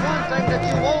 Well, there's one thing that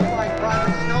you won't like,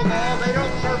 Private Snowball. They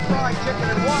don't serve fried chicken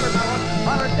and watermelon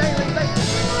on a daily basis.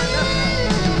 You mind that?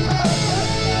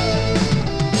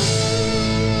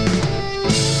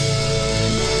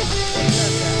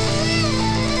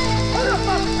 Who the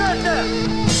fuck said that?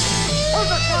 Who's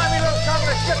the slimy little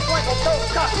communist shit twinkle toad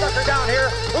cocksucker down here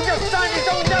who just signed his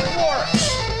own death warrant?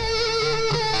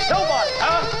 Nobody,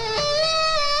 huh?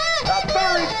 The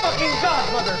very fucking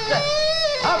godmother said,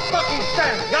 I'll fucking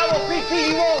stand it. I will PT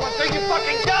you all until you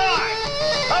fucking die.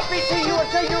 I'll PT you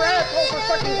until your asshole for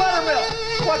sucking buttermilk.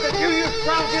 Was it you, you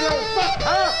scroungy little fuck,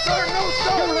 huh? Sir, no,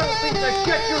 sir. You little piece of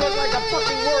shit, you look like a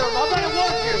fucking worm. I'll bet it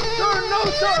won't you. Sir, no,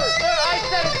 sir. Sir, I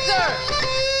said it, sir.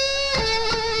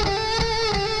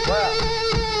 Well,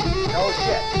 no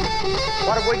shit.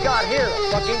 What have we got here?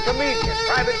 A fucking comedian,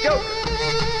 Private Joker.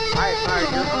 I admire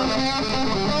your honor.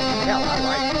 Hell, all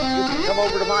right. You can come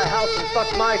over to my house and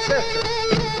fuck my sister.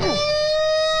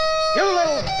 You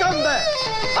little scumbag!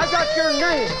 I got your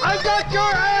name. I got your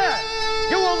ass.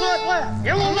 You will not laugh.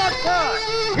 You will not cry.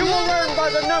 You will learn by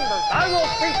the numbers. I will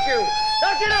teach you.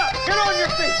 Now get up. Get on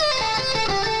your feet.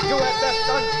 You had best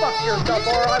unfuck yourself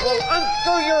or I will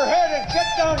unscrew your head and get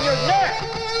down your neck.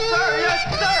 Sir, yes,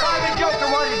 sir. Private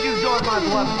Joker, why did you join my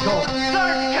beloved cult?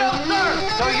 Sir, kill, sir.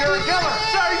 So you're a killer.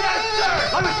 Sir, yes, sir.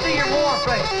 Let me see your war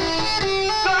face.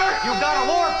 Sir, you got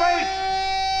a war face?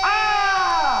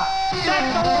 Ah!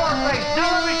 That's the war face.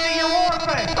 Now let me see your war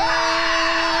face.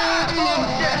 Ah!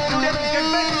 Bullshit. You didn't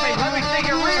convince me. Let me see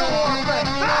your real war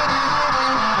face.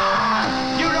 Ah!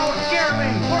 You don't scare me.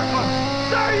 Worthless.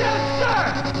 Sir, yes, sir.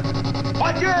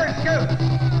 What's your excuse?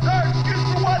 Sir, excuse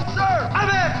for what, sir? I'm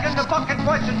asking the fucking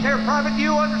questions here, Private. Do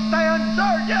you understand?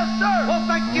 Sir, yes, sir. Well,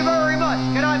 thank you very much.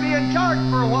 Can I be in charge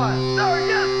for a while? Sir,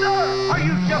 yes, sir. Are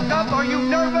you shook up? Are you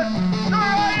nervous? Sir,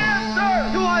 I am, sir.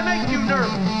 Do I make you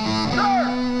nervous? Sir,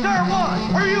 Sir what?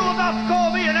 Are you about to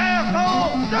call me an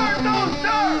asshole? Sir, no,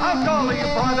 sir! How tall are you,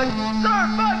 Private? Sir,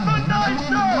 5'9",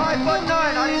 sir! 5'9"?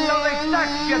 I didn't know they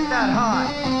stacked shit that high.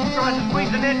 You trying to squeeze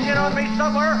an inch in on me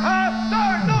somewhere, huh?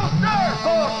 Sir, no, sir!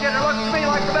 Bullshit, it looks to me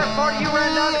like the best part of you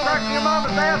ran down the crack of your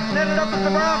mama's ass and ended up as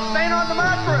the brown stain on the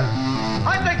mattress.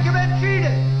 I think you've been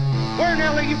cheated. Where in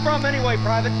hell are you from anyway,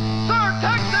 Private? Sir,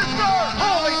 Texas, sir!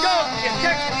 Holy dog shit,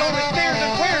 Texas, only steers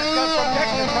and queers come from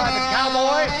Texas, Private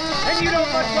Cowboy. And you don't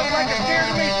much look like a steer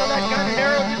to me, so that kind of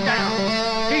narrows it down.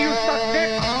 Do you suck dick?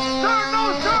 Sir,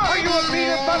 no, sir! Are you a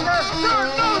beater bumper? Sir,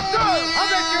 no, sir! I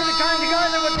bet you're the kind of guy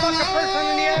that would fuck a person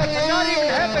in the ass and not even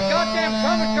have the goddamn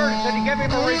common courtesy to give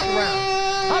him a reach around.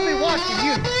 I'll be watching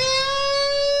you.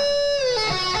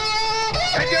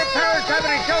 Did your parents have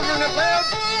any children that lived?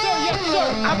 Sir, yes, sir.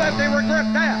 I bet they regret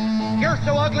that. You're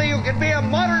so ugly you could be a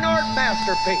modern art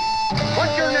masterpiece.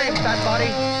 What's your name, fat buddy?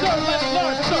 Sir,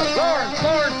 Lawrence, sir. Lawrence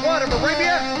what, of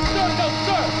Arabia? Sir, no,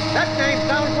 sir. That name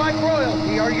sounds like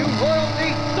royalty. Are you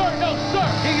royalty? Sir, no, sir.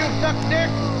 Do you suck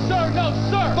dick? Sir, no,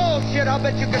 sir. Bullshit, I'll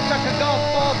bet you could suck a golf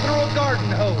ball through a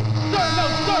garden hose. Sir, no,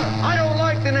 sir. I don't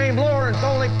like the name Lawrence.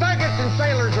 Only faggots and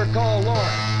sailors are called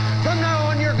Lawrence. From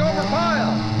now on, you're Gomer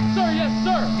Pyle. Sir, yes,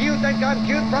 sir. Do you think I'm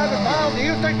cute, Private Pyle? Do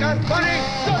you think I'm funny?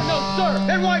 Sir, no, sir.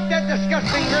 Then wipe that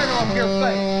disgusting grin off your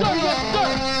face. Sir, yes, sir.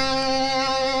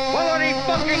 Well, any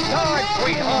fucking time,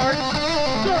 sweetheart.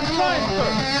 Sir, fine, sir.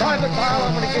 Private Pyle,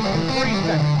 I'm gonna give you 3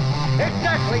 seconds.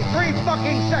 Exactly 3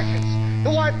 fucking seconds to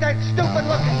wipe that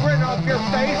stupid-looking grin off your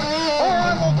face, or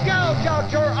I will gouge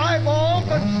out your eyeballs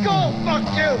and skull fuck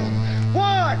you.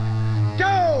 1, 2,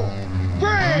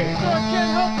 3. Sir, I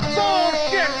can't help it.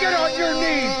 Bullshit! Get on your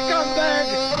knees,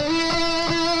 scumbag!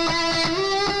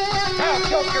 Now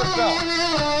choke yourself.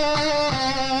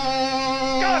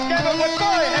 God damn it, with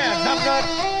my hand, numbnut!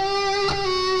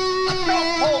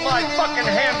 Don't pull my fucking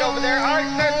hand over there. I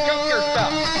said choke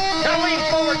yourself. Now lean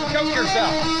forward and choke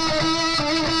yourself.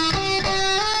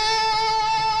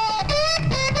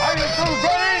 Are you through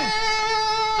running?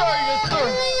 Sir, yes, sir.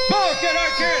 Bullshit, I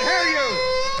can't hear you.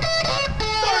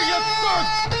 Sir, yes, sir.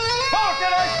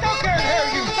 Bullshit, I still can't hear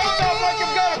you. Don't sound like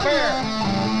you've got a pair.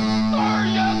 Sir,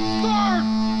 yes, sir.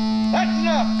 That's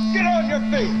enough. Get on your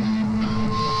feet.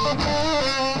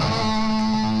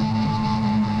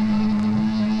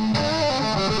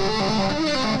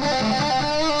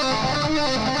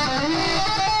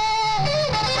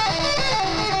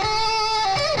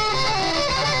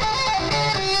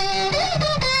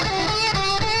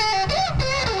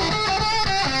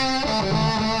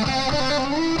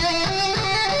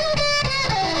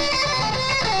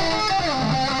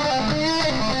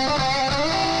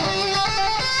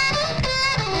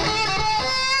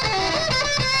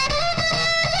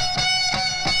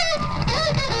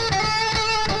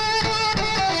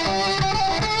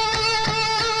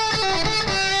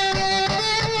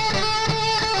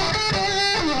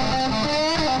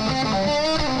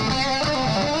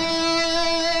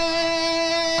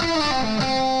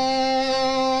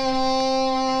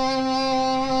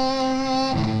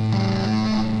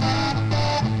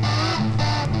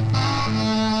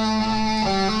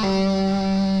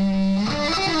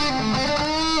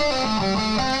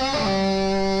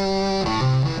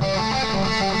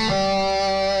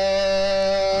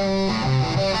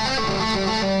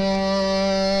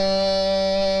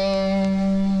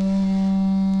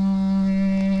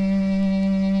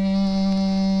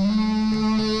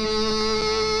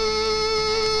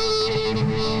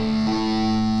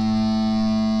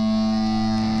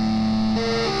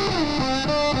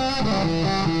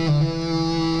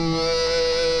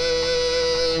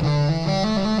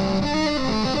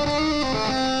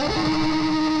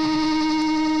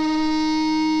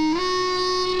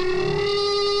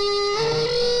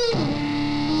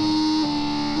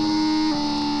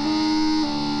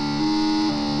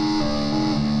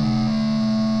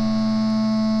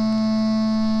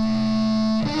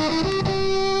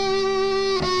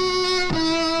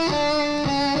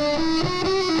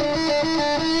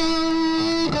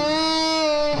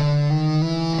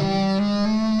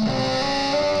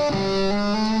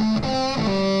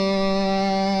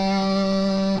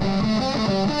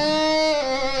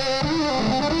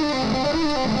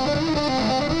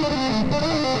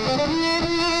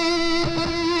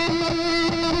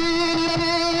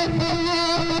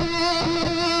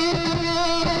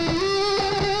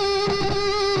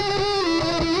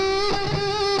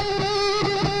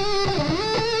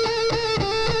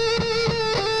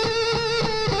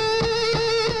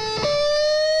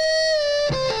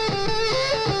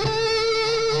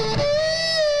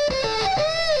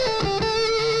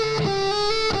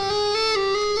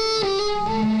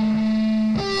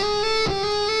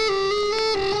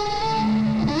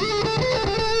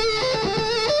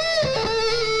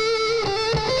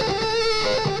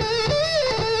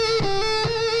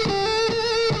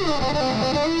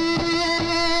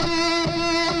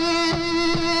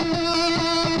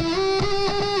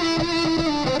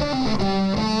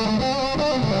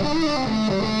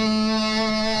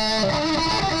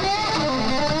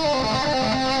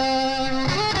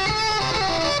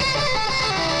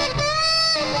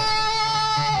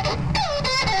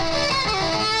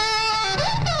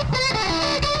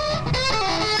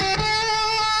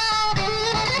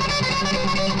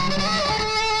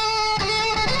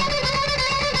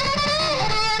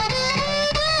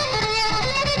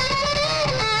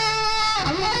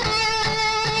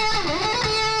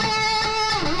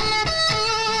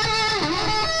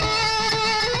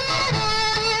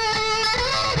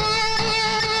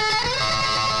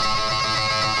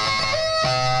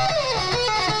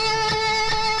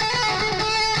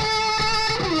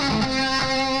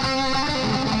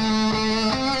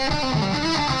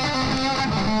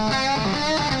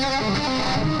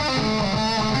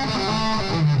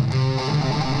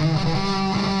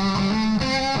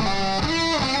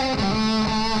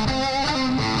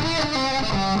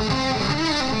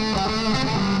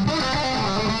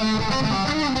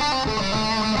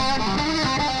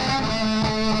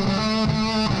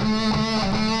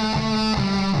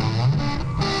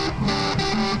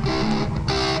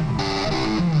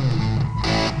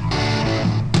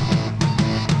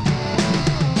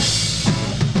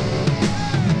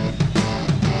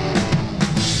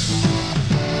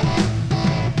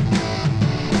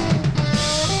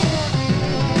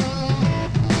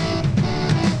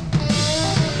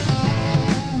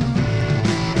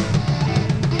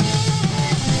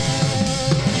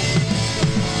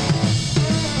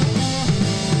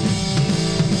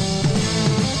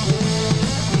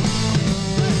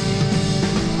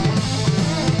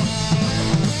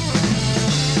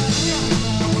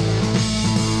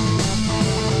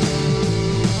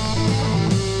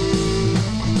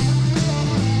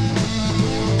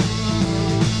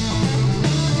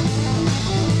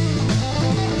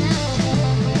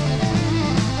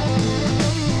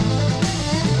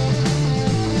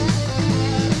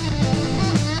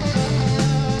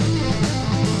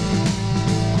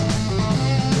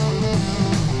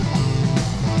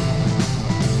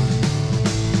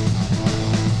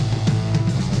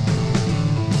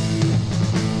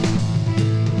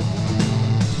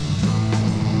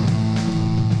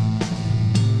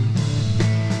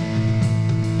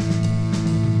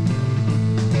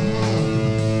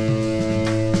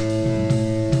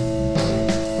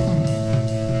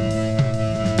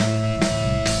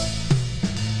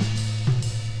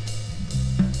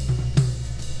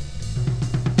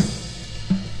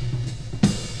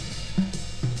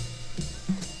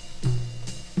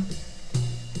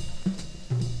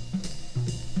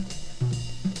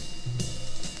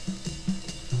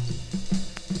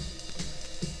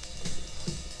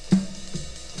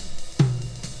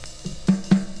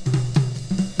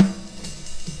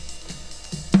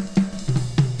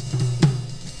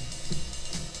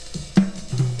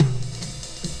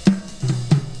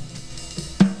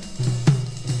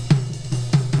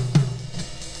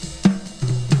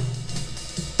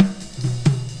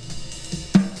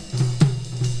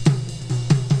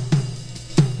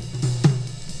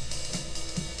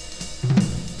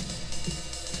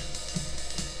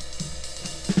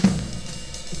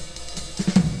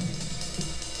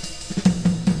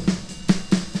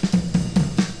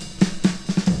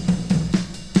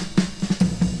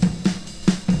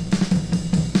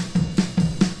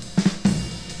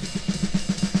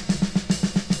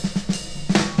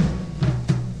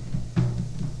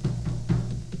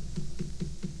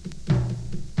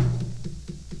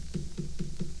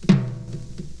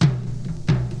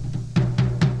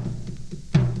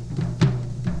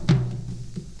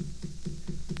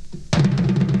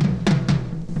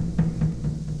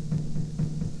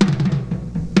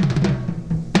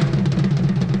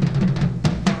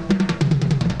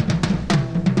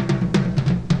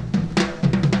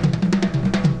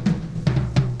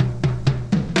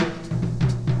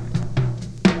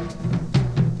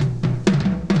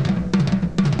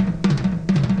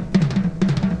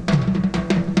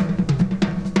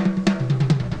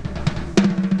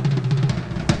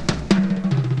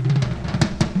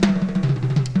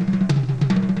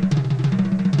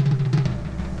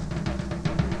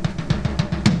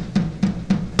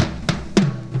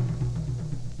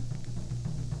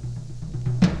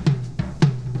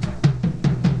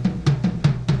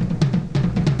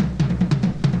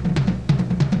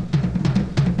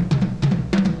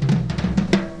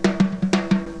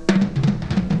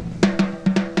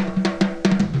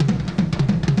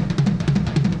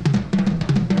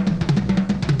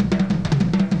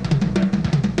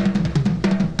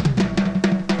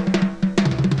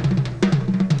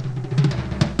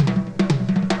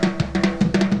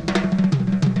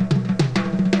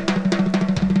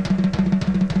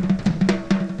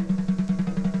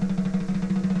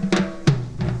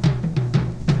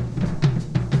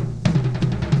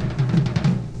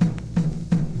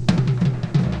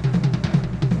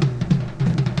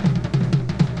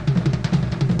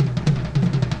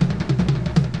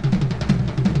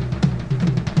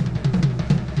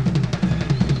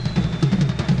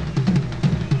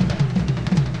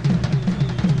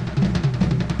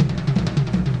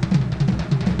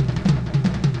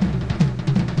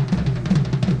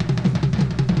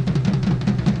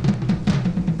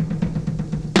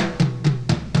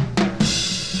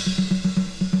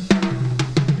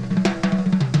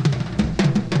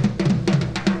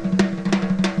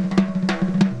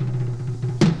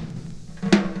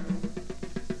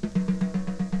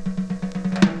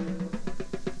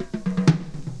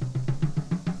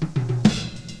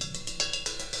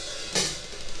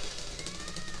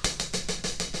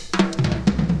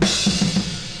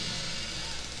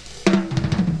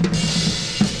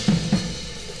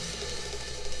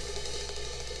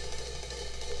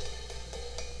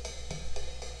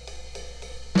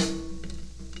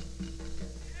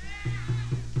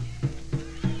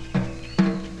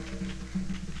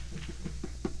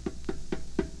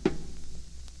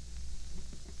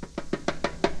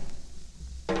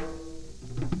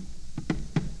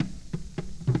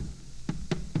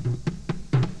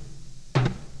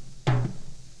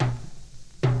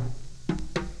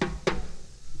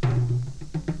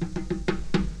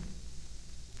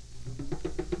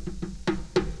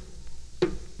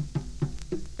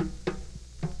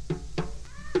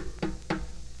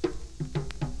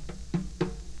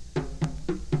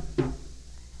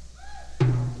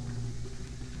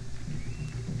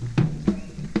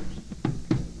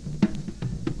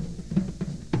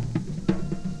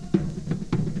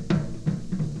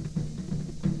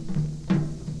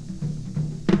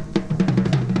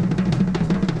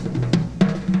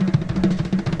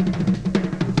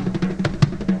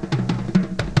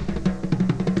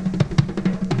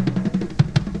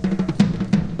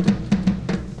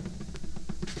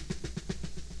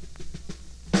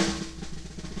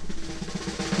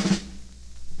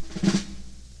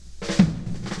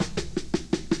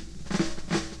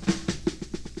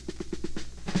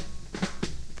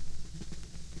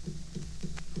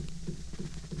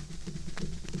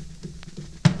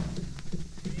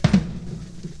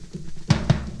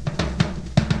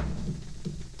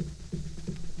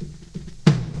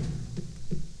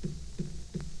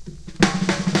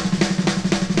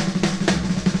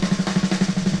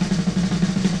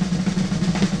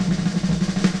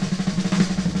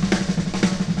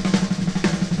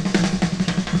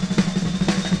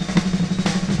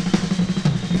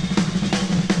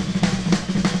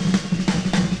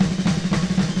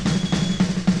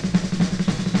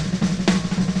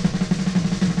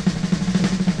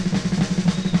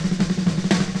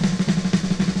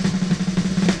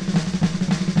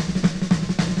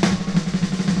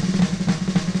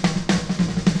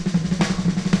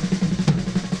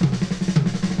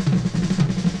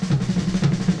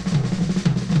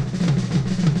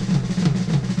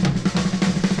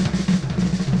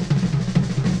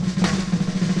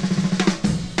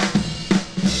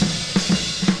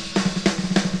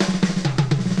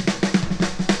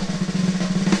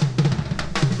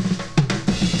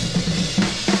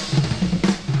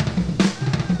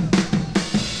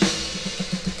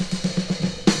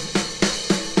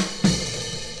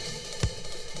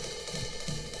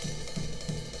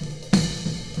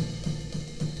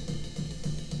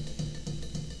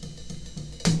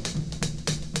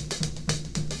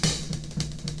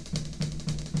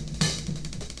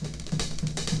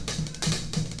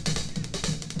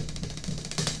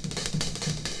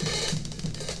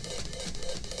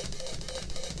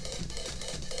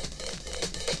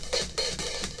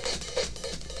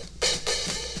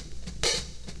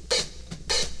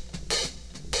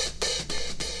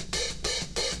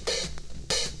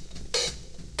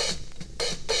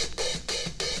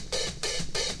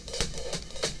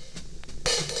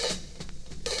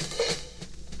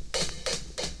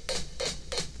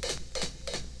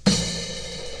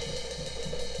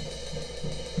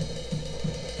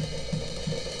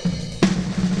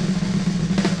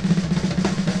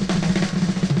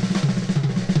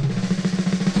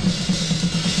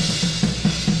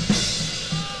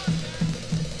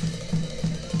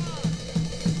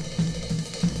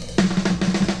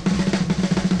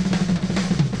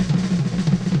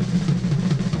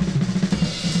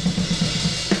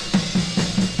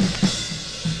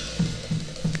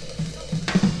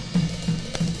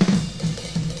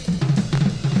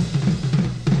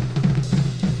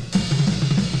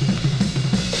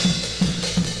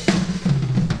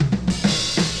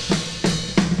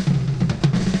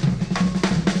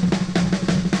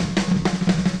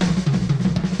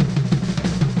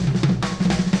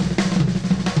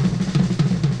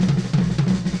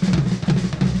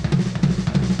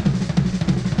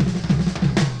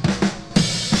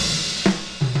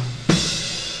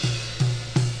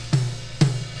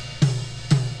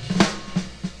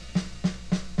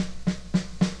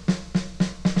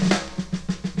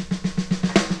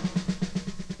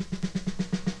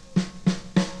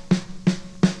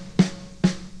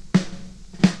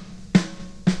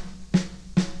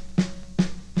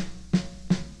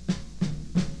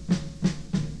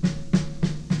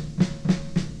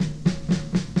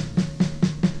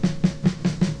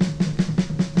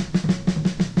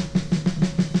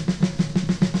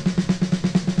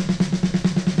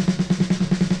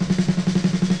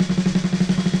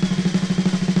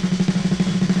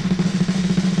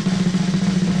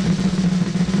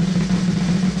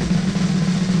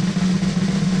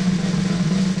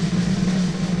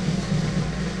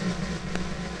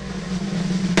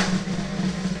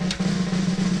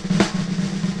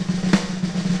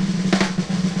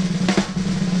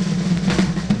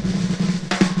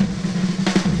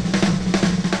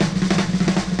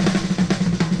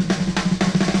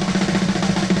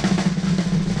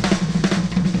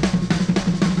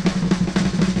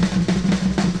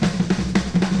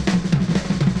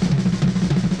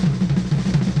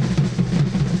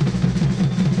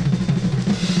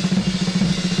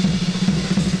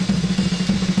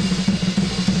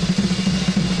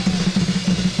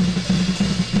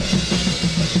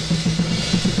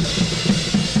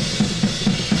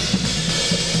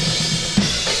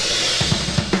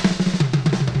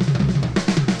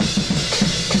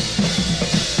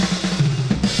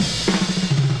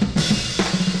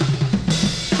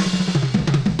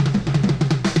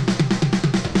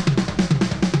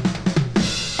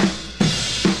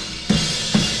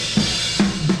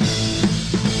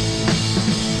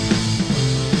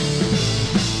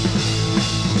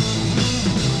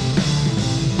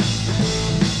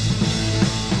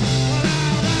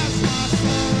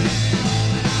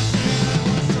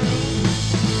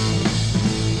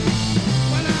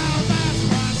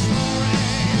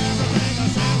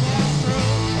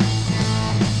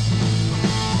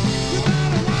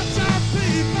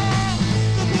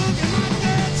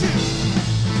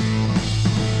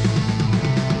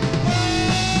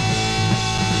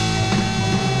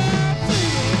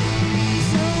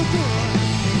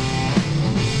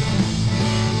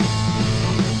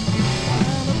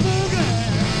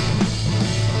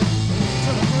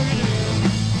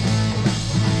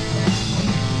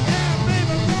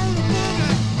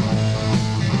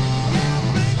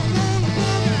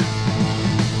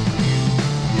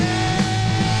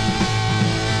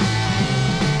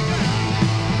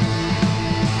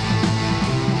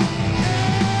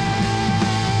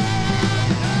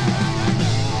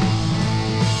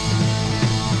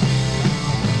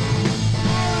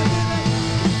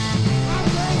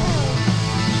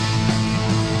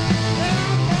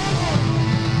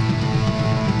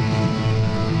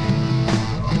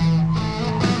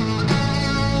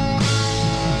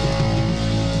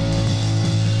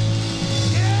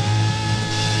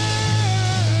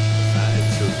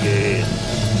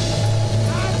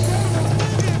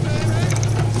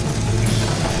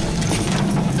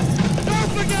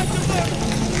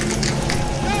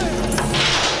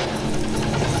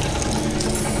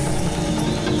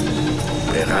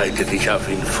 ich auf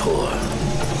ihn vor.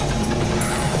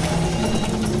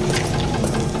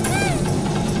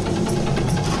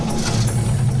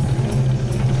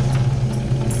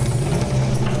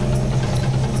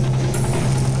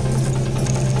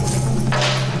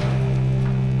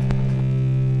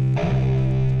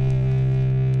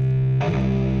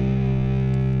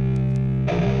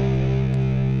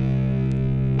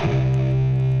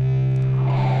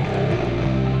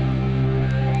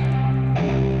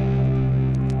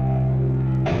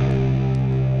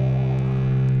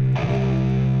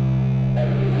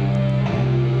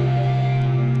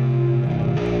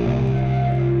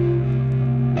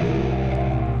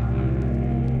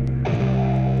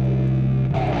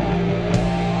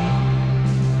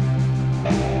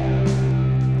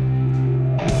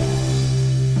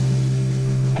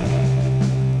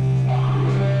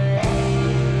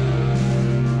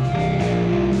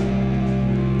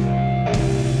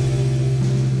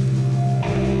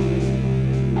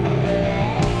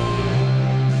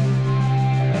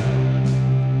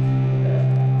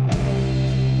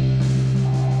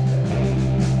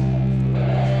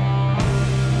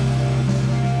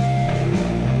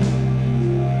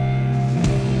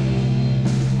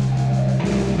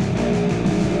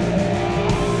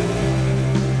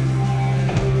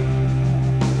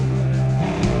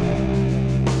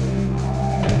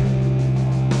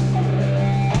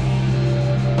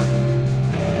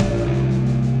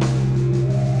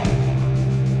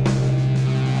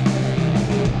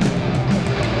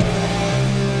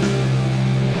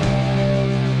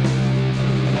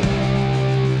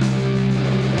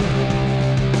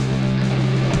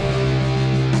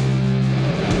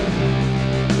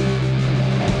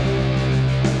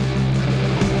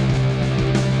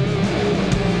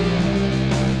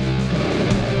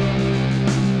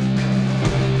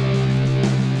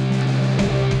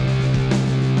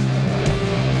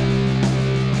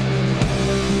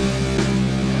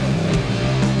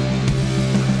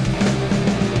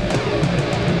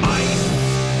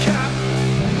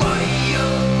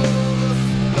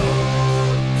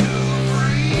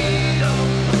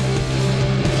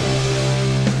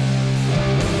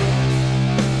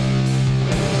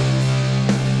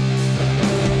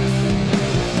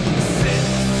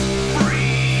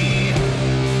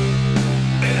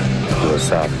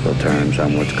 Philosophical terms,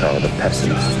 I'm what's called a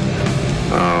pessimist.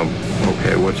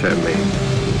 Okay, what's that mean?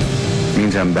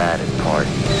 Means I'm bad at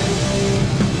parties.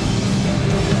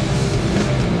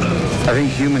 I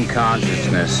think human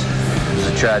consciousness was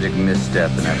a tragic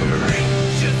misstep in evolution.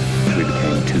 We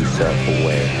became too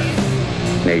self-aware.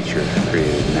 Nature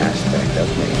created an aspect of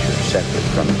nature separate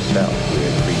from itself. We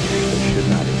are creatures that should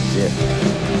not exist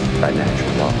by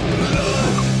natural law.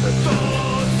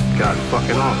 God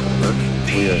fucking awful, Rich.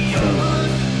 We are things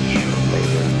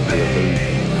labor under the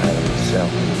illusion of having a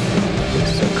self.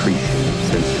 This accretion of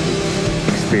sensory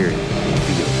experience and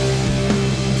feeling.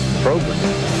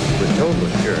 Programmed with total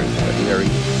assurance that we are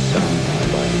each some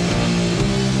like.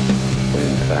 When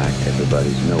in fact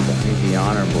everybody's nobody. The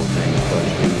honorable thing for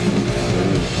our species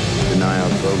is deny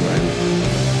our programming.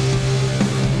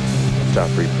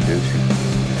 Stop reproducing.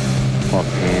 Walk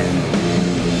hand in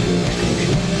hand into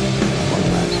extinction. One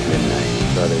last midnight,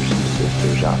 brothers and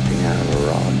sisters opting out of a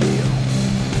raw deal.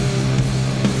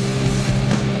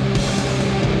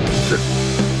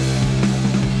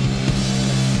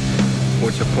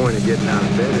 What's the point of getting out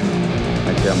of bed?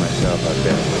 I tell myself I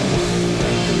better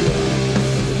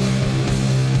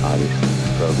obviously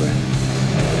the program.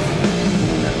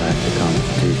 And that lacks the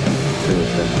Constitution,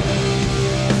 suicide.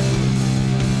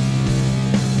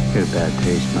 Get a bad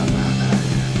taste in my mouth.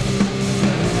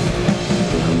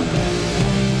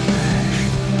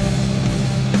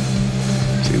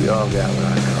 See, we all got what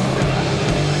I call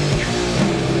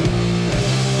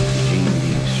gene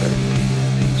being certainty that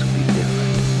things will be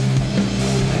different.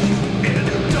 In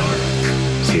the dark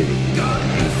city,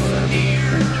 people that be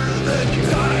friends with that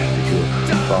journey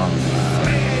to fall in love.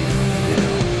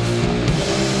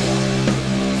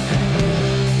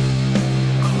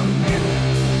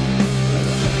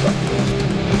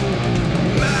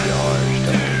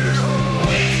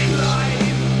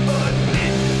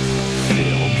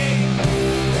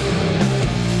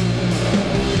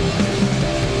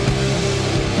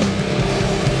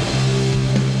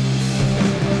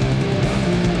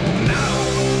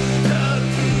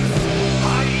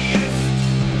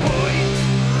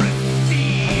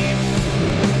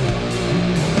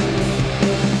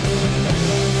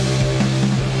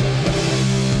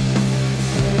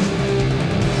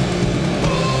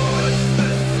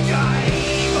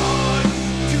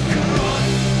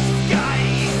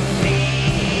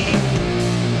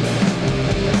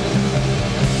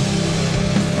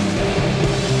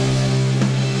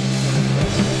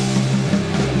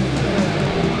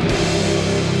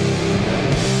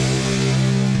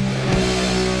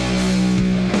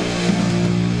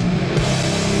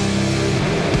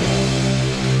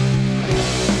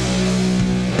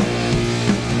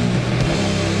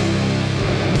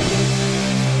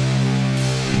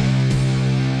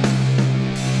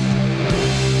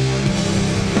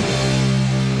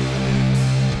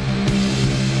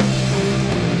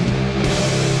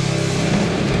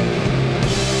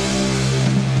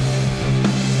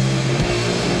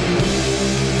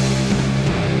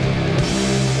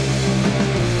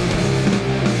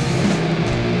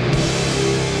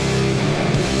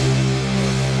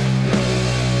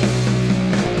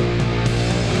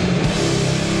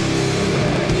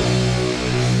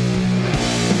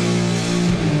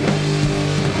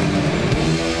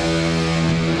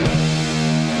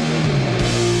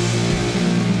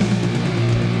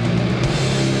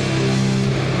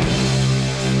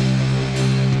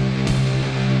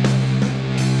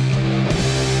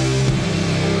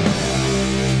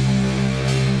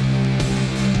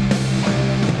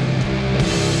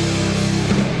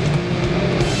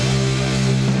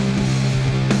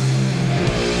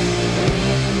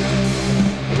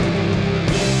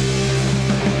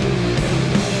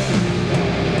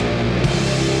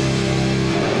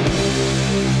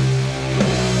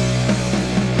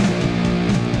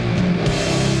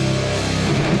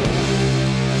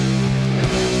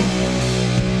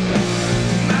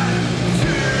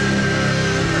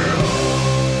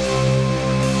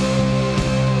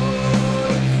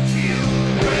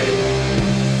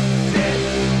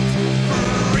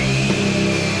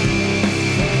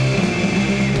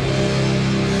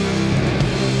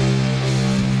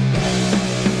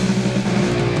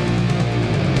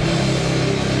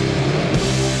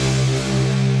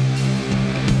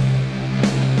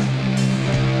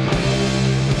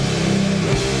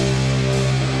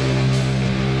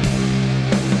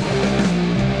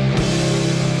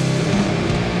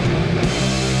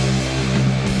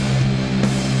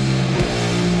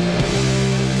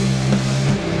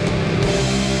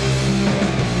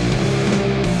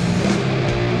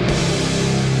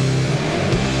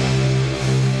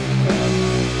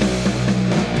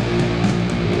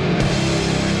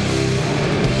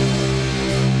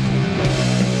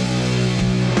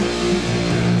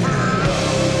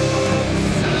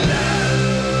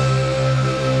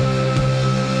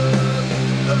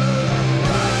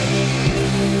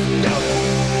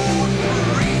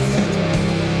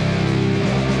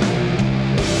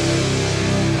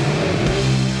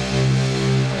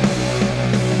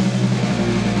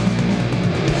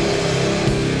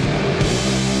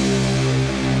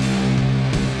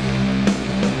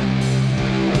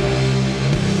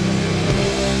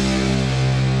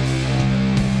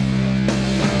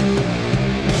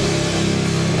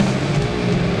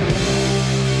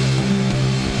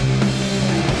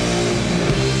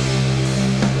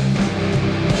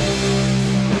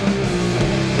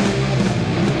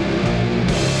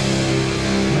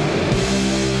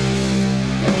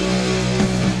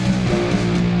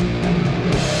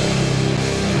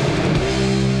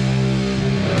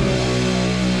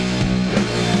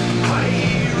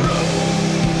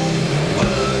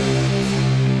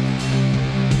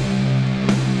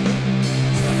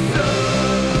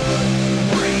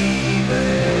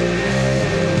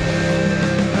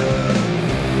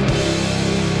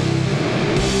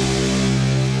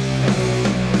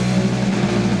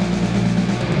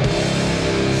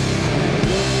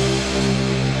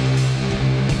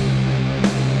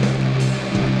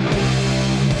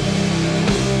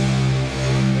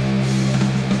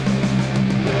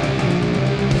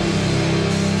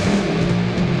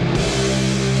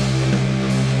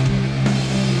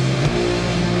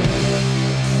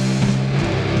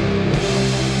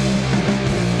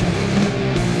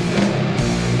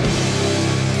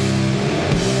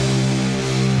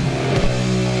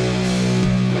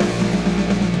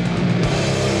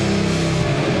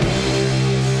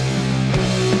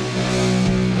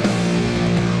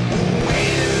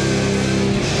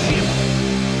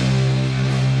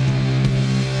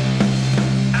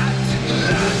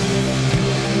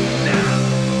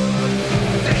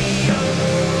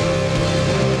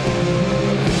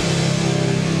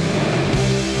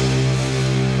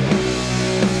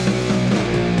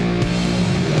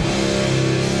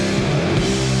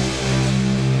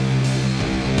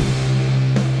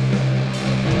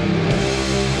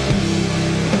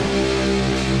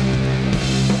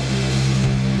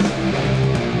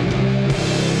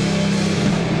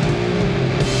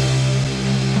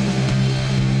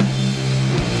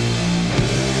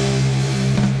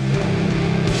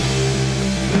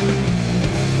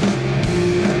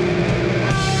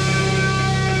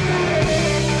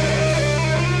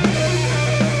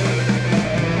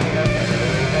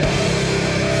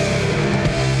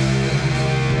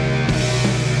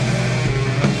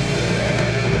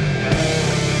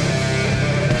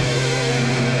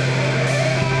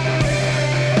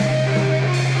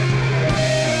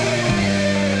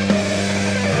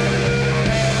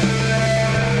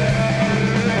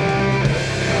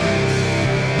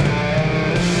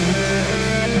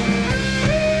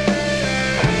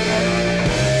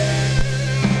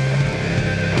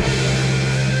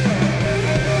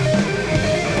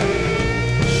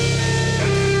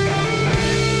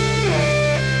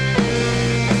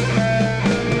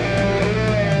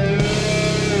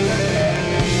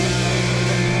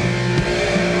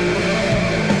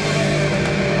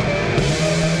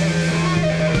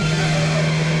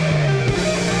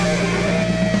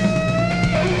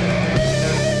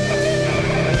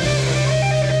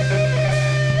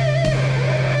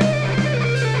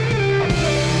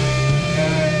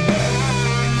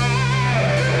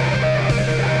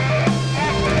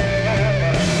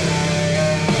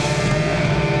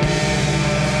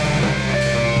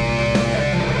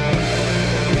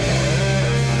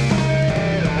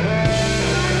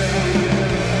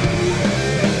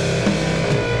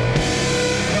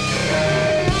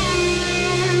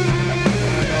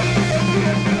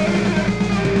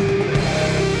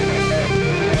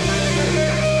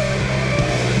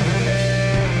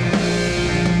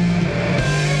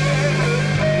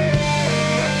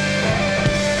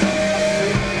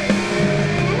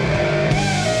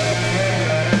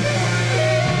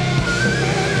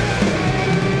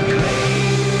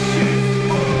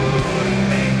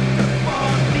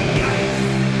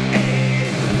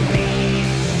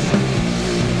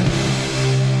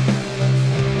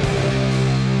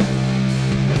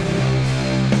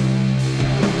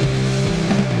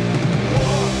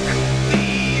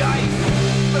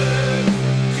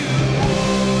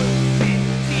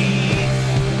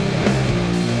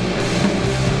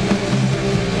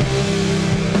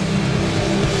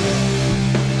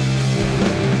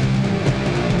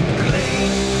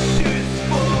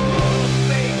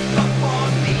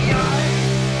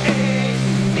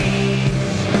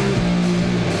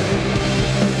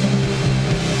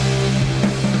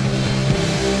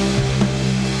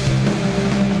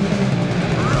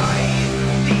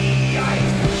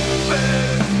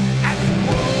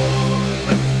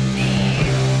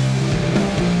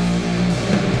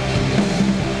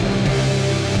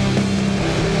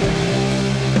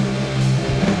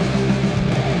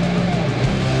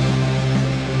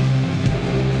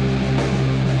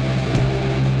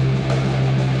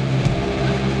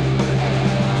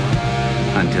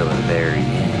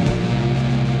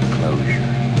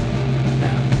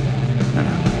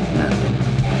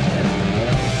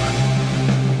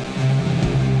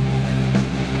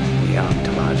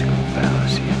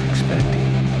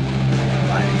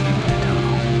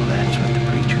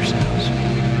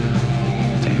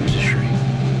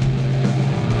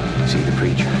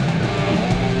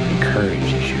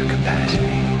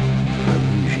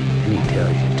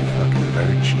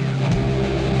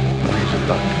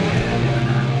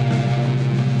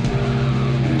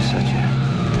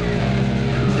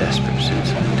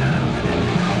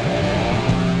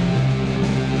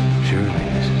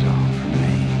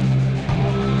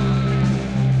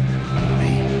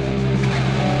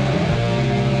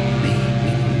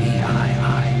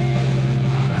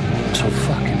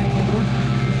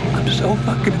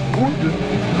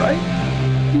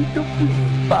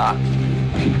 fuck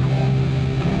people.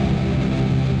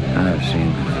 I've seen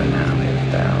the finale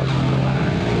 1,000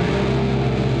 times.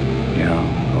 Young,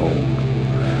 old,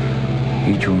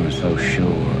 each one is so sure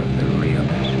of the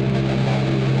realness.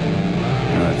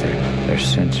 You know that their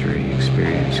sensory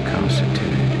experience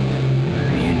constituted a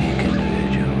unique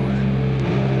individual with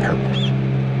purpose,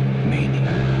 meaning.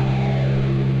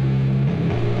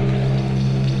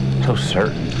 So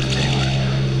certain that they were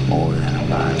more than a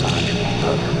biological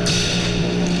puzzle.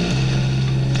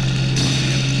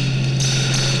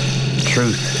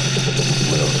 Truth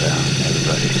will down,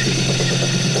 everybody sees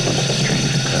once the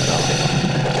strings are cut off.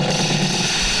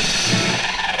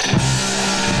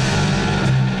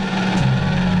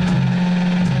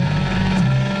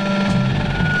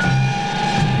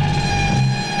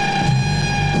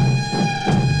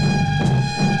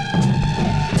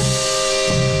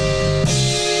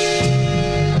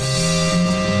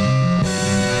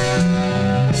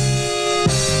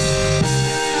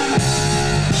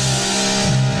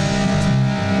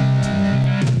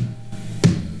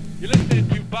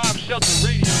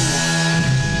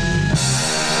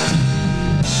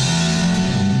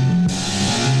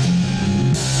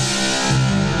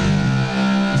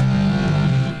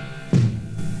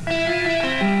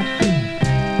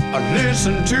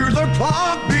 Listen to the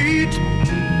clock beat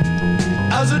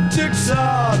as it ticks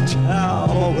our town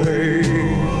away.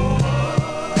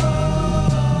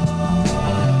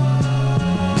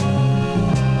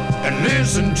 And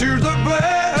listen to the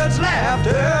birds'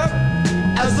 laughter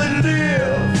as they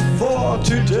live for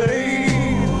today.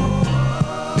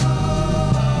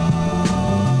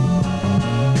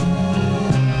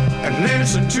 And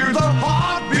listen to the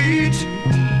heartbeat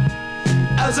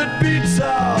as it beats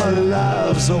our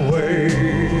lives away.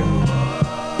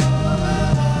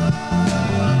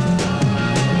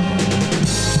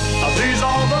 These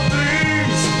are the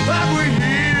things that we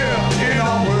hear in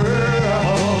our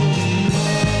world,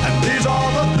 and these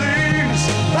are the things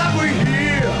that we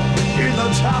hear in the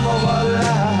time of our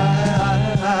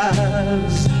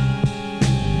lives.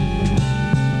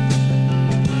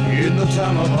 In the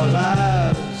time of our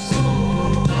lives.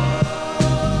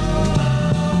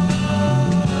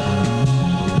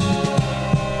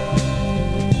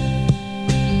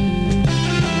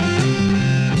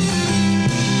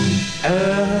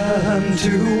 And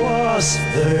to us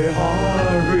they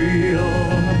are real,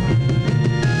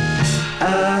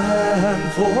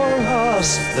 and for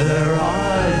us they're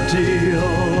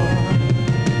ideal.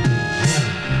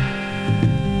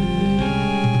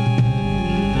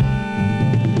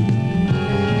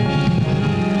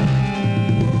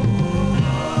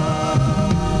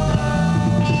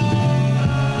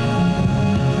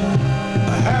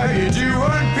 How you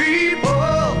doing,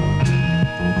 people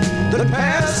that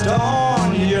passed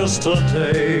on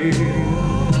yesterday?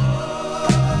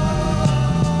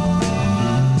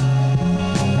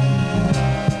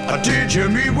 Did you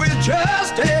meet with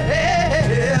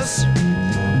justice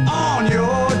on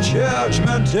your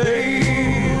judgment day?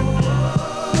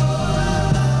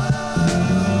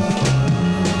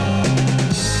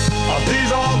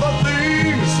 These are the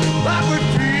things that we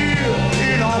feel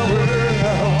in our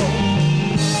world,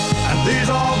 and these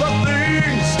are the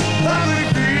things that we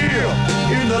feel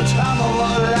in the time of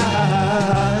our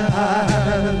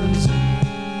lives.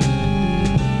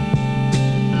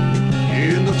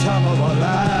 In the time of our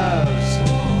lives.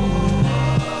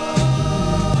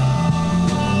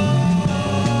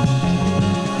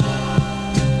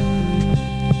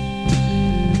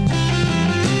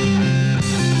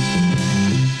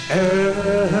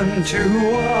 And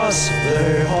to us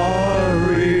they are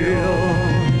real,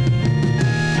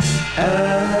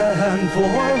 and for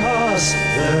us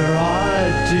they're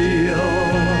ideal.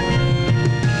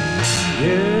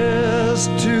 Yes,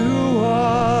 to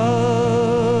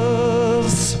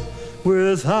us,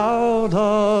 without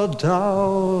a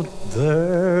doubt,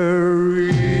 they're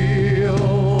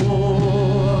real.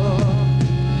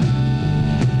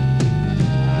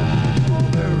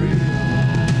 They're real.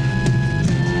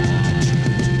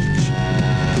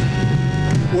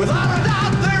 Without a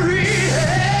doubt, they're real.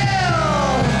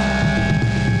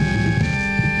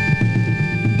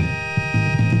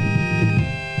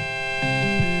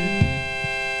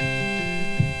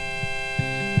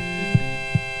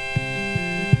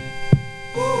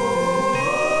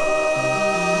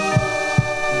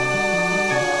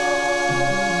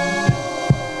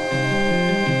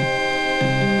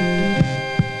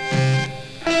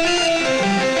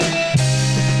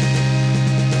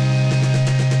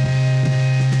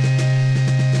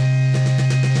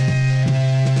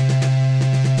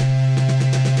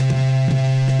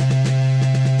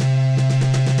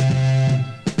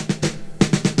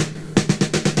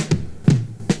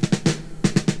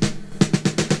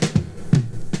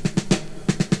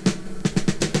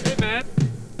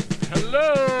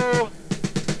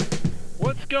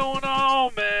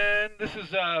 This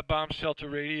is Bomb Shelter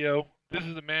Radio. This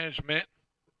is the management.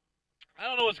 I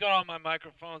don't know what's going on with my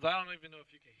microphones. I don't even know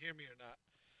if you can hear me or not.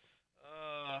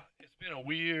 It's been a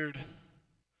weird,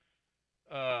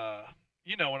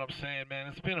 you know what I'm saying, man.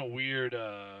 It's been a weird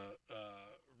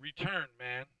return,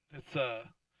 man. It's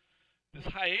this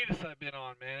hiatus I've been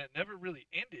on, man. It never really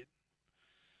ended,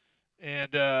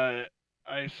 and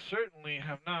I certainly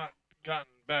have not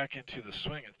gotten back into the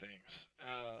swing of things.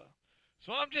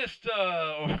 So I'm just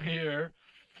over here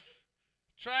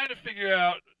trying to figure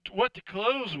out what to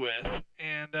close with,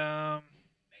 and I'm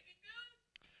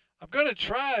gonna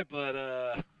try, but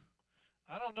I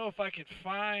don't know if I can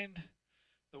find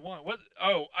the one. What?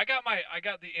 Oh, I got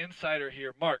the insider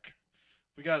here, Mark.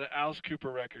 We got an Alice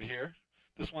Cooper record here.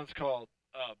 This one's called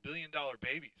 $1 Billion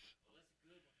Babies.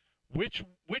 Which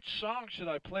song should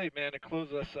I play, man, to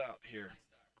close us out here?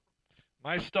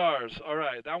 My Stars. All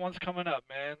right, that one's coming up,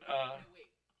 man.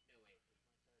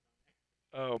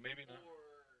 Oh, maybe not.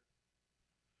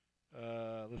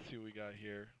 Let's see what we got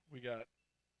here. We got.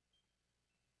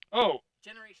 Oh.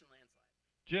 Generation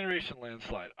Landslide. Generation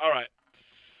Landslide. All right.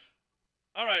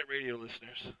 All right, radio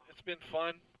listeners. It's been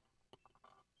fun.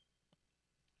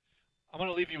 I'm going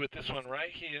to leave you with this one right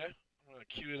here. I'm going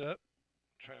to cue it up.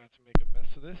 Try not to make a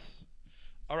mess of this.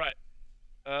 All right.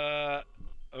 Oh,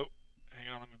 hang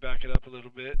on. Let me back it up a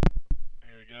little bit.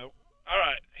 Here we go. All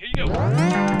right. Here you go.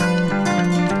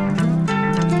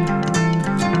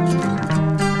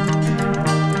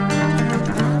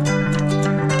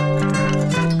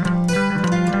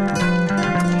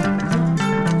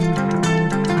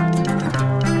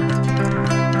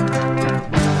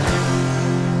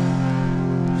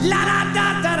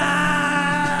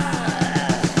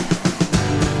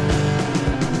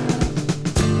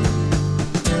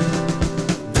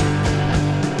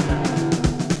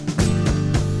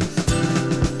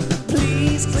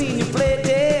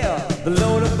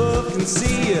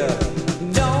 See ya.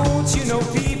 Don't you know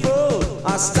people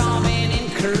are starving in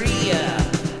Korea?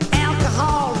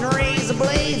 Alcohol and razor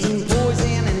blades and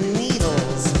poison and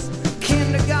needles.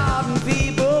 Kindergarten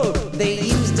people, they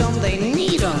use them, they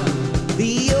need them.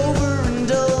 The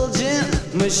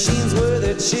overindulgent machines were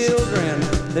their children.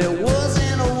 There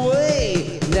wasn't a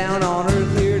way down on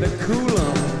earth here to cool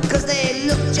them, 'cause they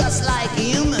look just like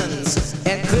humans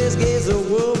at Chris Gaze or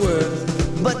Woolworth.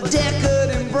 But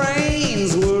decadent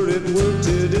brains were at work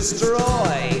to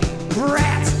destroy.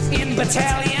 Rats in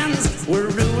battalions were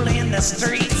ruling the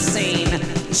street scene.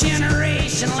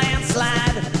 Generation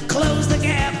Landslide closed the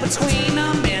gap between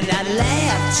them, and I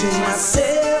laughed to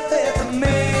myself at the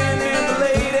men and the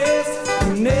ladies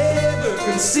who never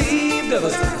conceived of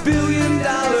us $1 billion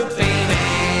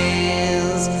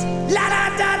babies. La da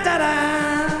da da da.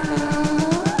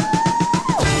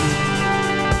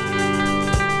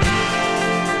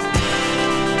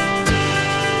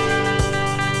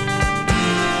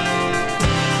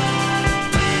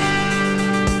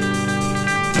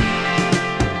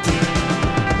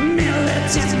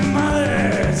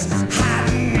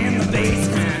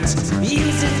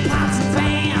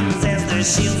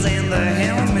 Shields and the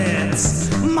helmets,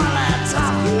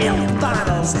 Molotov milk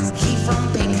bottles, heat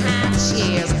from big high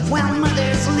chairs, while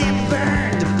mothers live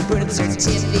burned birth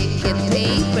certificate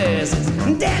papers.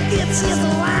 Dad gets his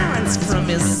allowance from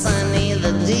his Sonny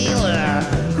the dealer,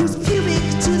 who's pubic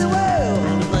to the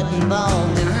world but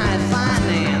involved in high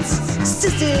finance.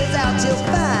 Sister's out till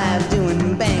 5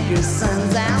 doing banker's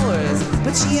son's hours,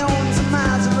 but she owns a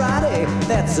Maserati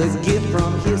that's a gift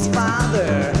from his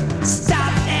father. Stop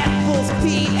full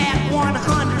speed at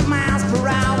 100 miles per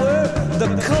hour. The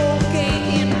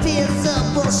cocaine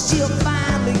invisible, she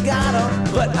finally got her.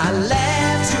 But I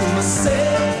laughed to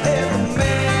myself at the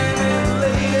men and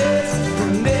ladies who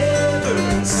never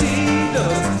conceived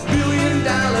us $1 billion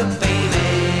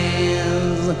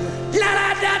babies. La da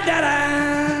da da da.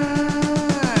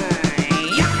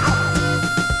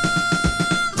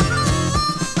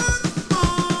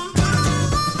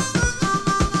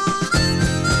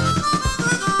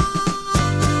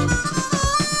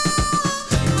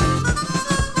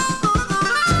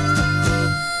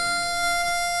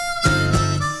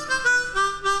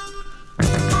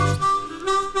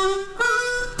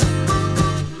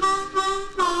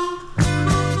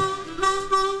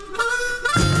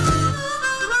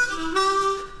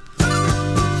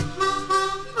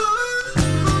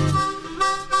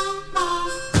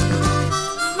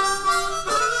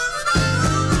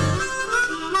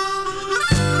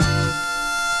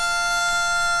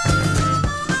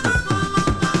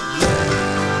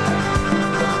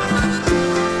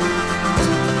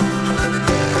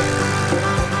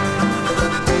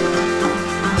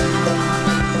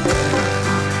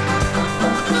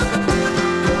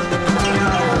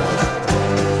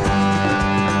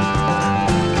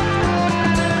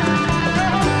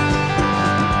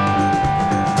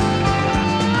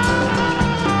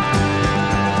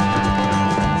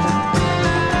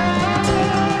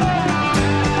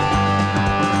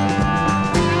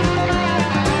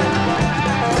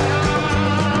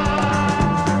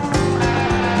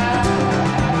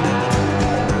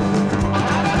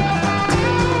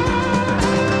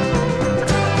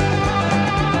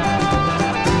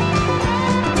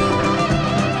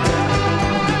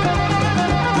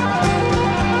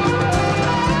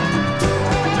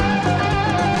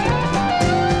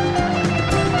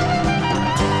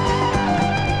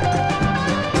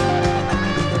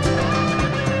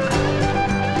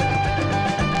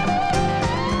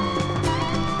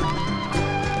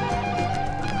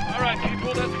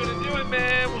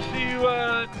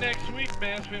 next week,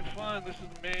 man. It's been fun. This is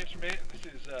the management.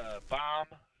 This is Bomb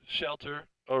Shelter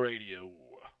Radio.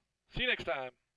 See you next time.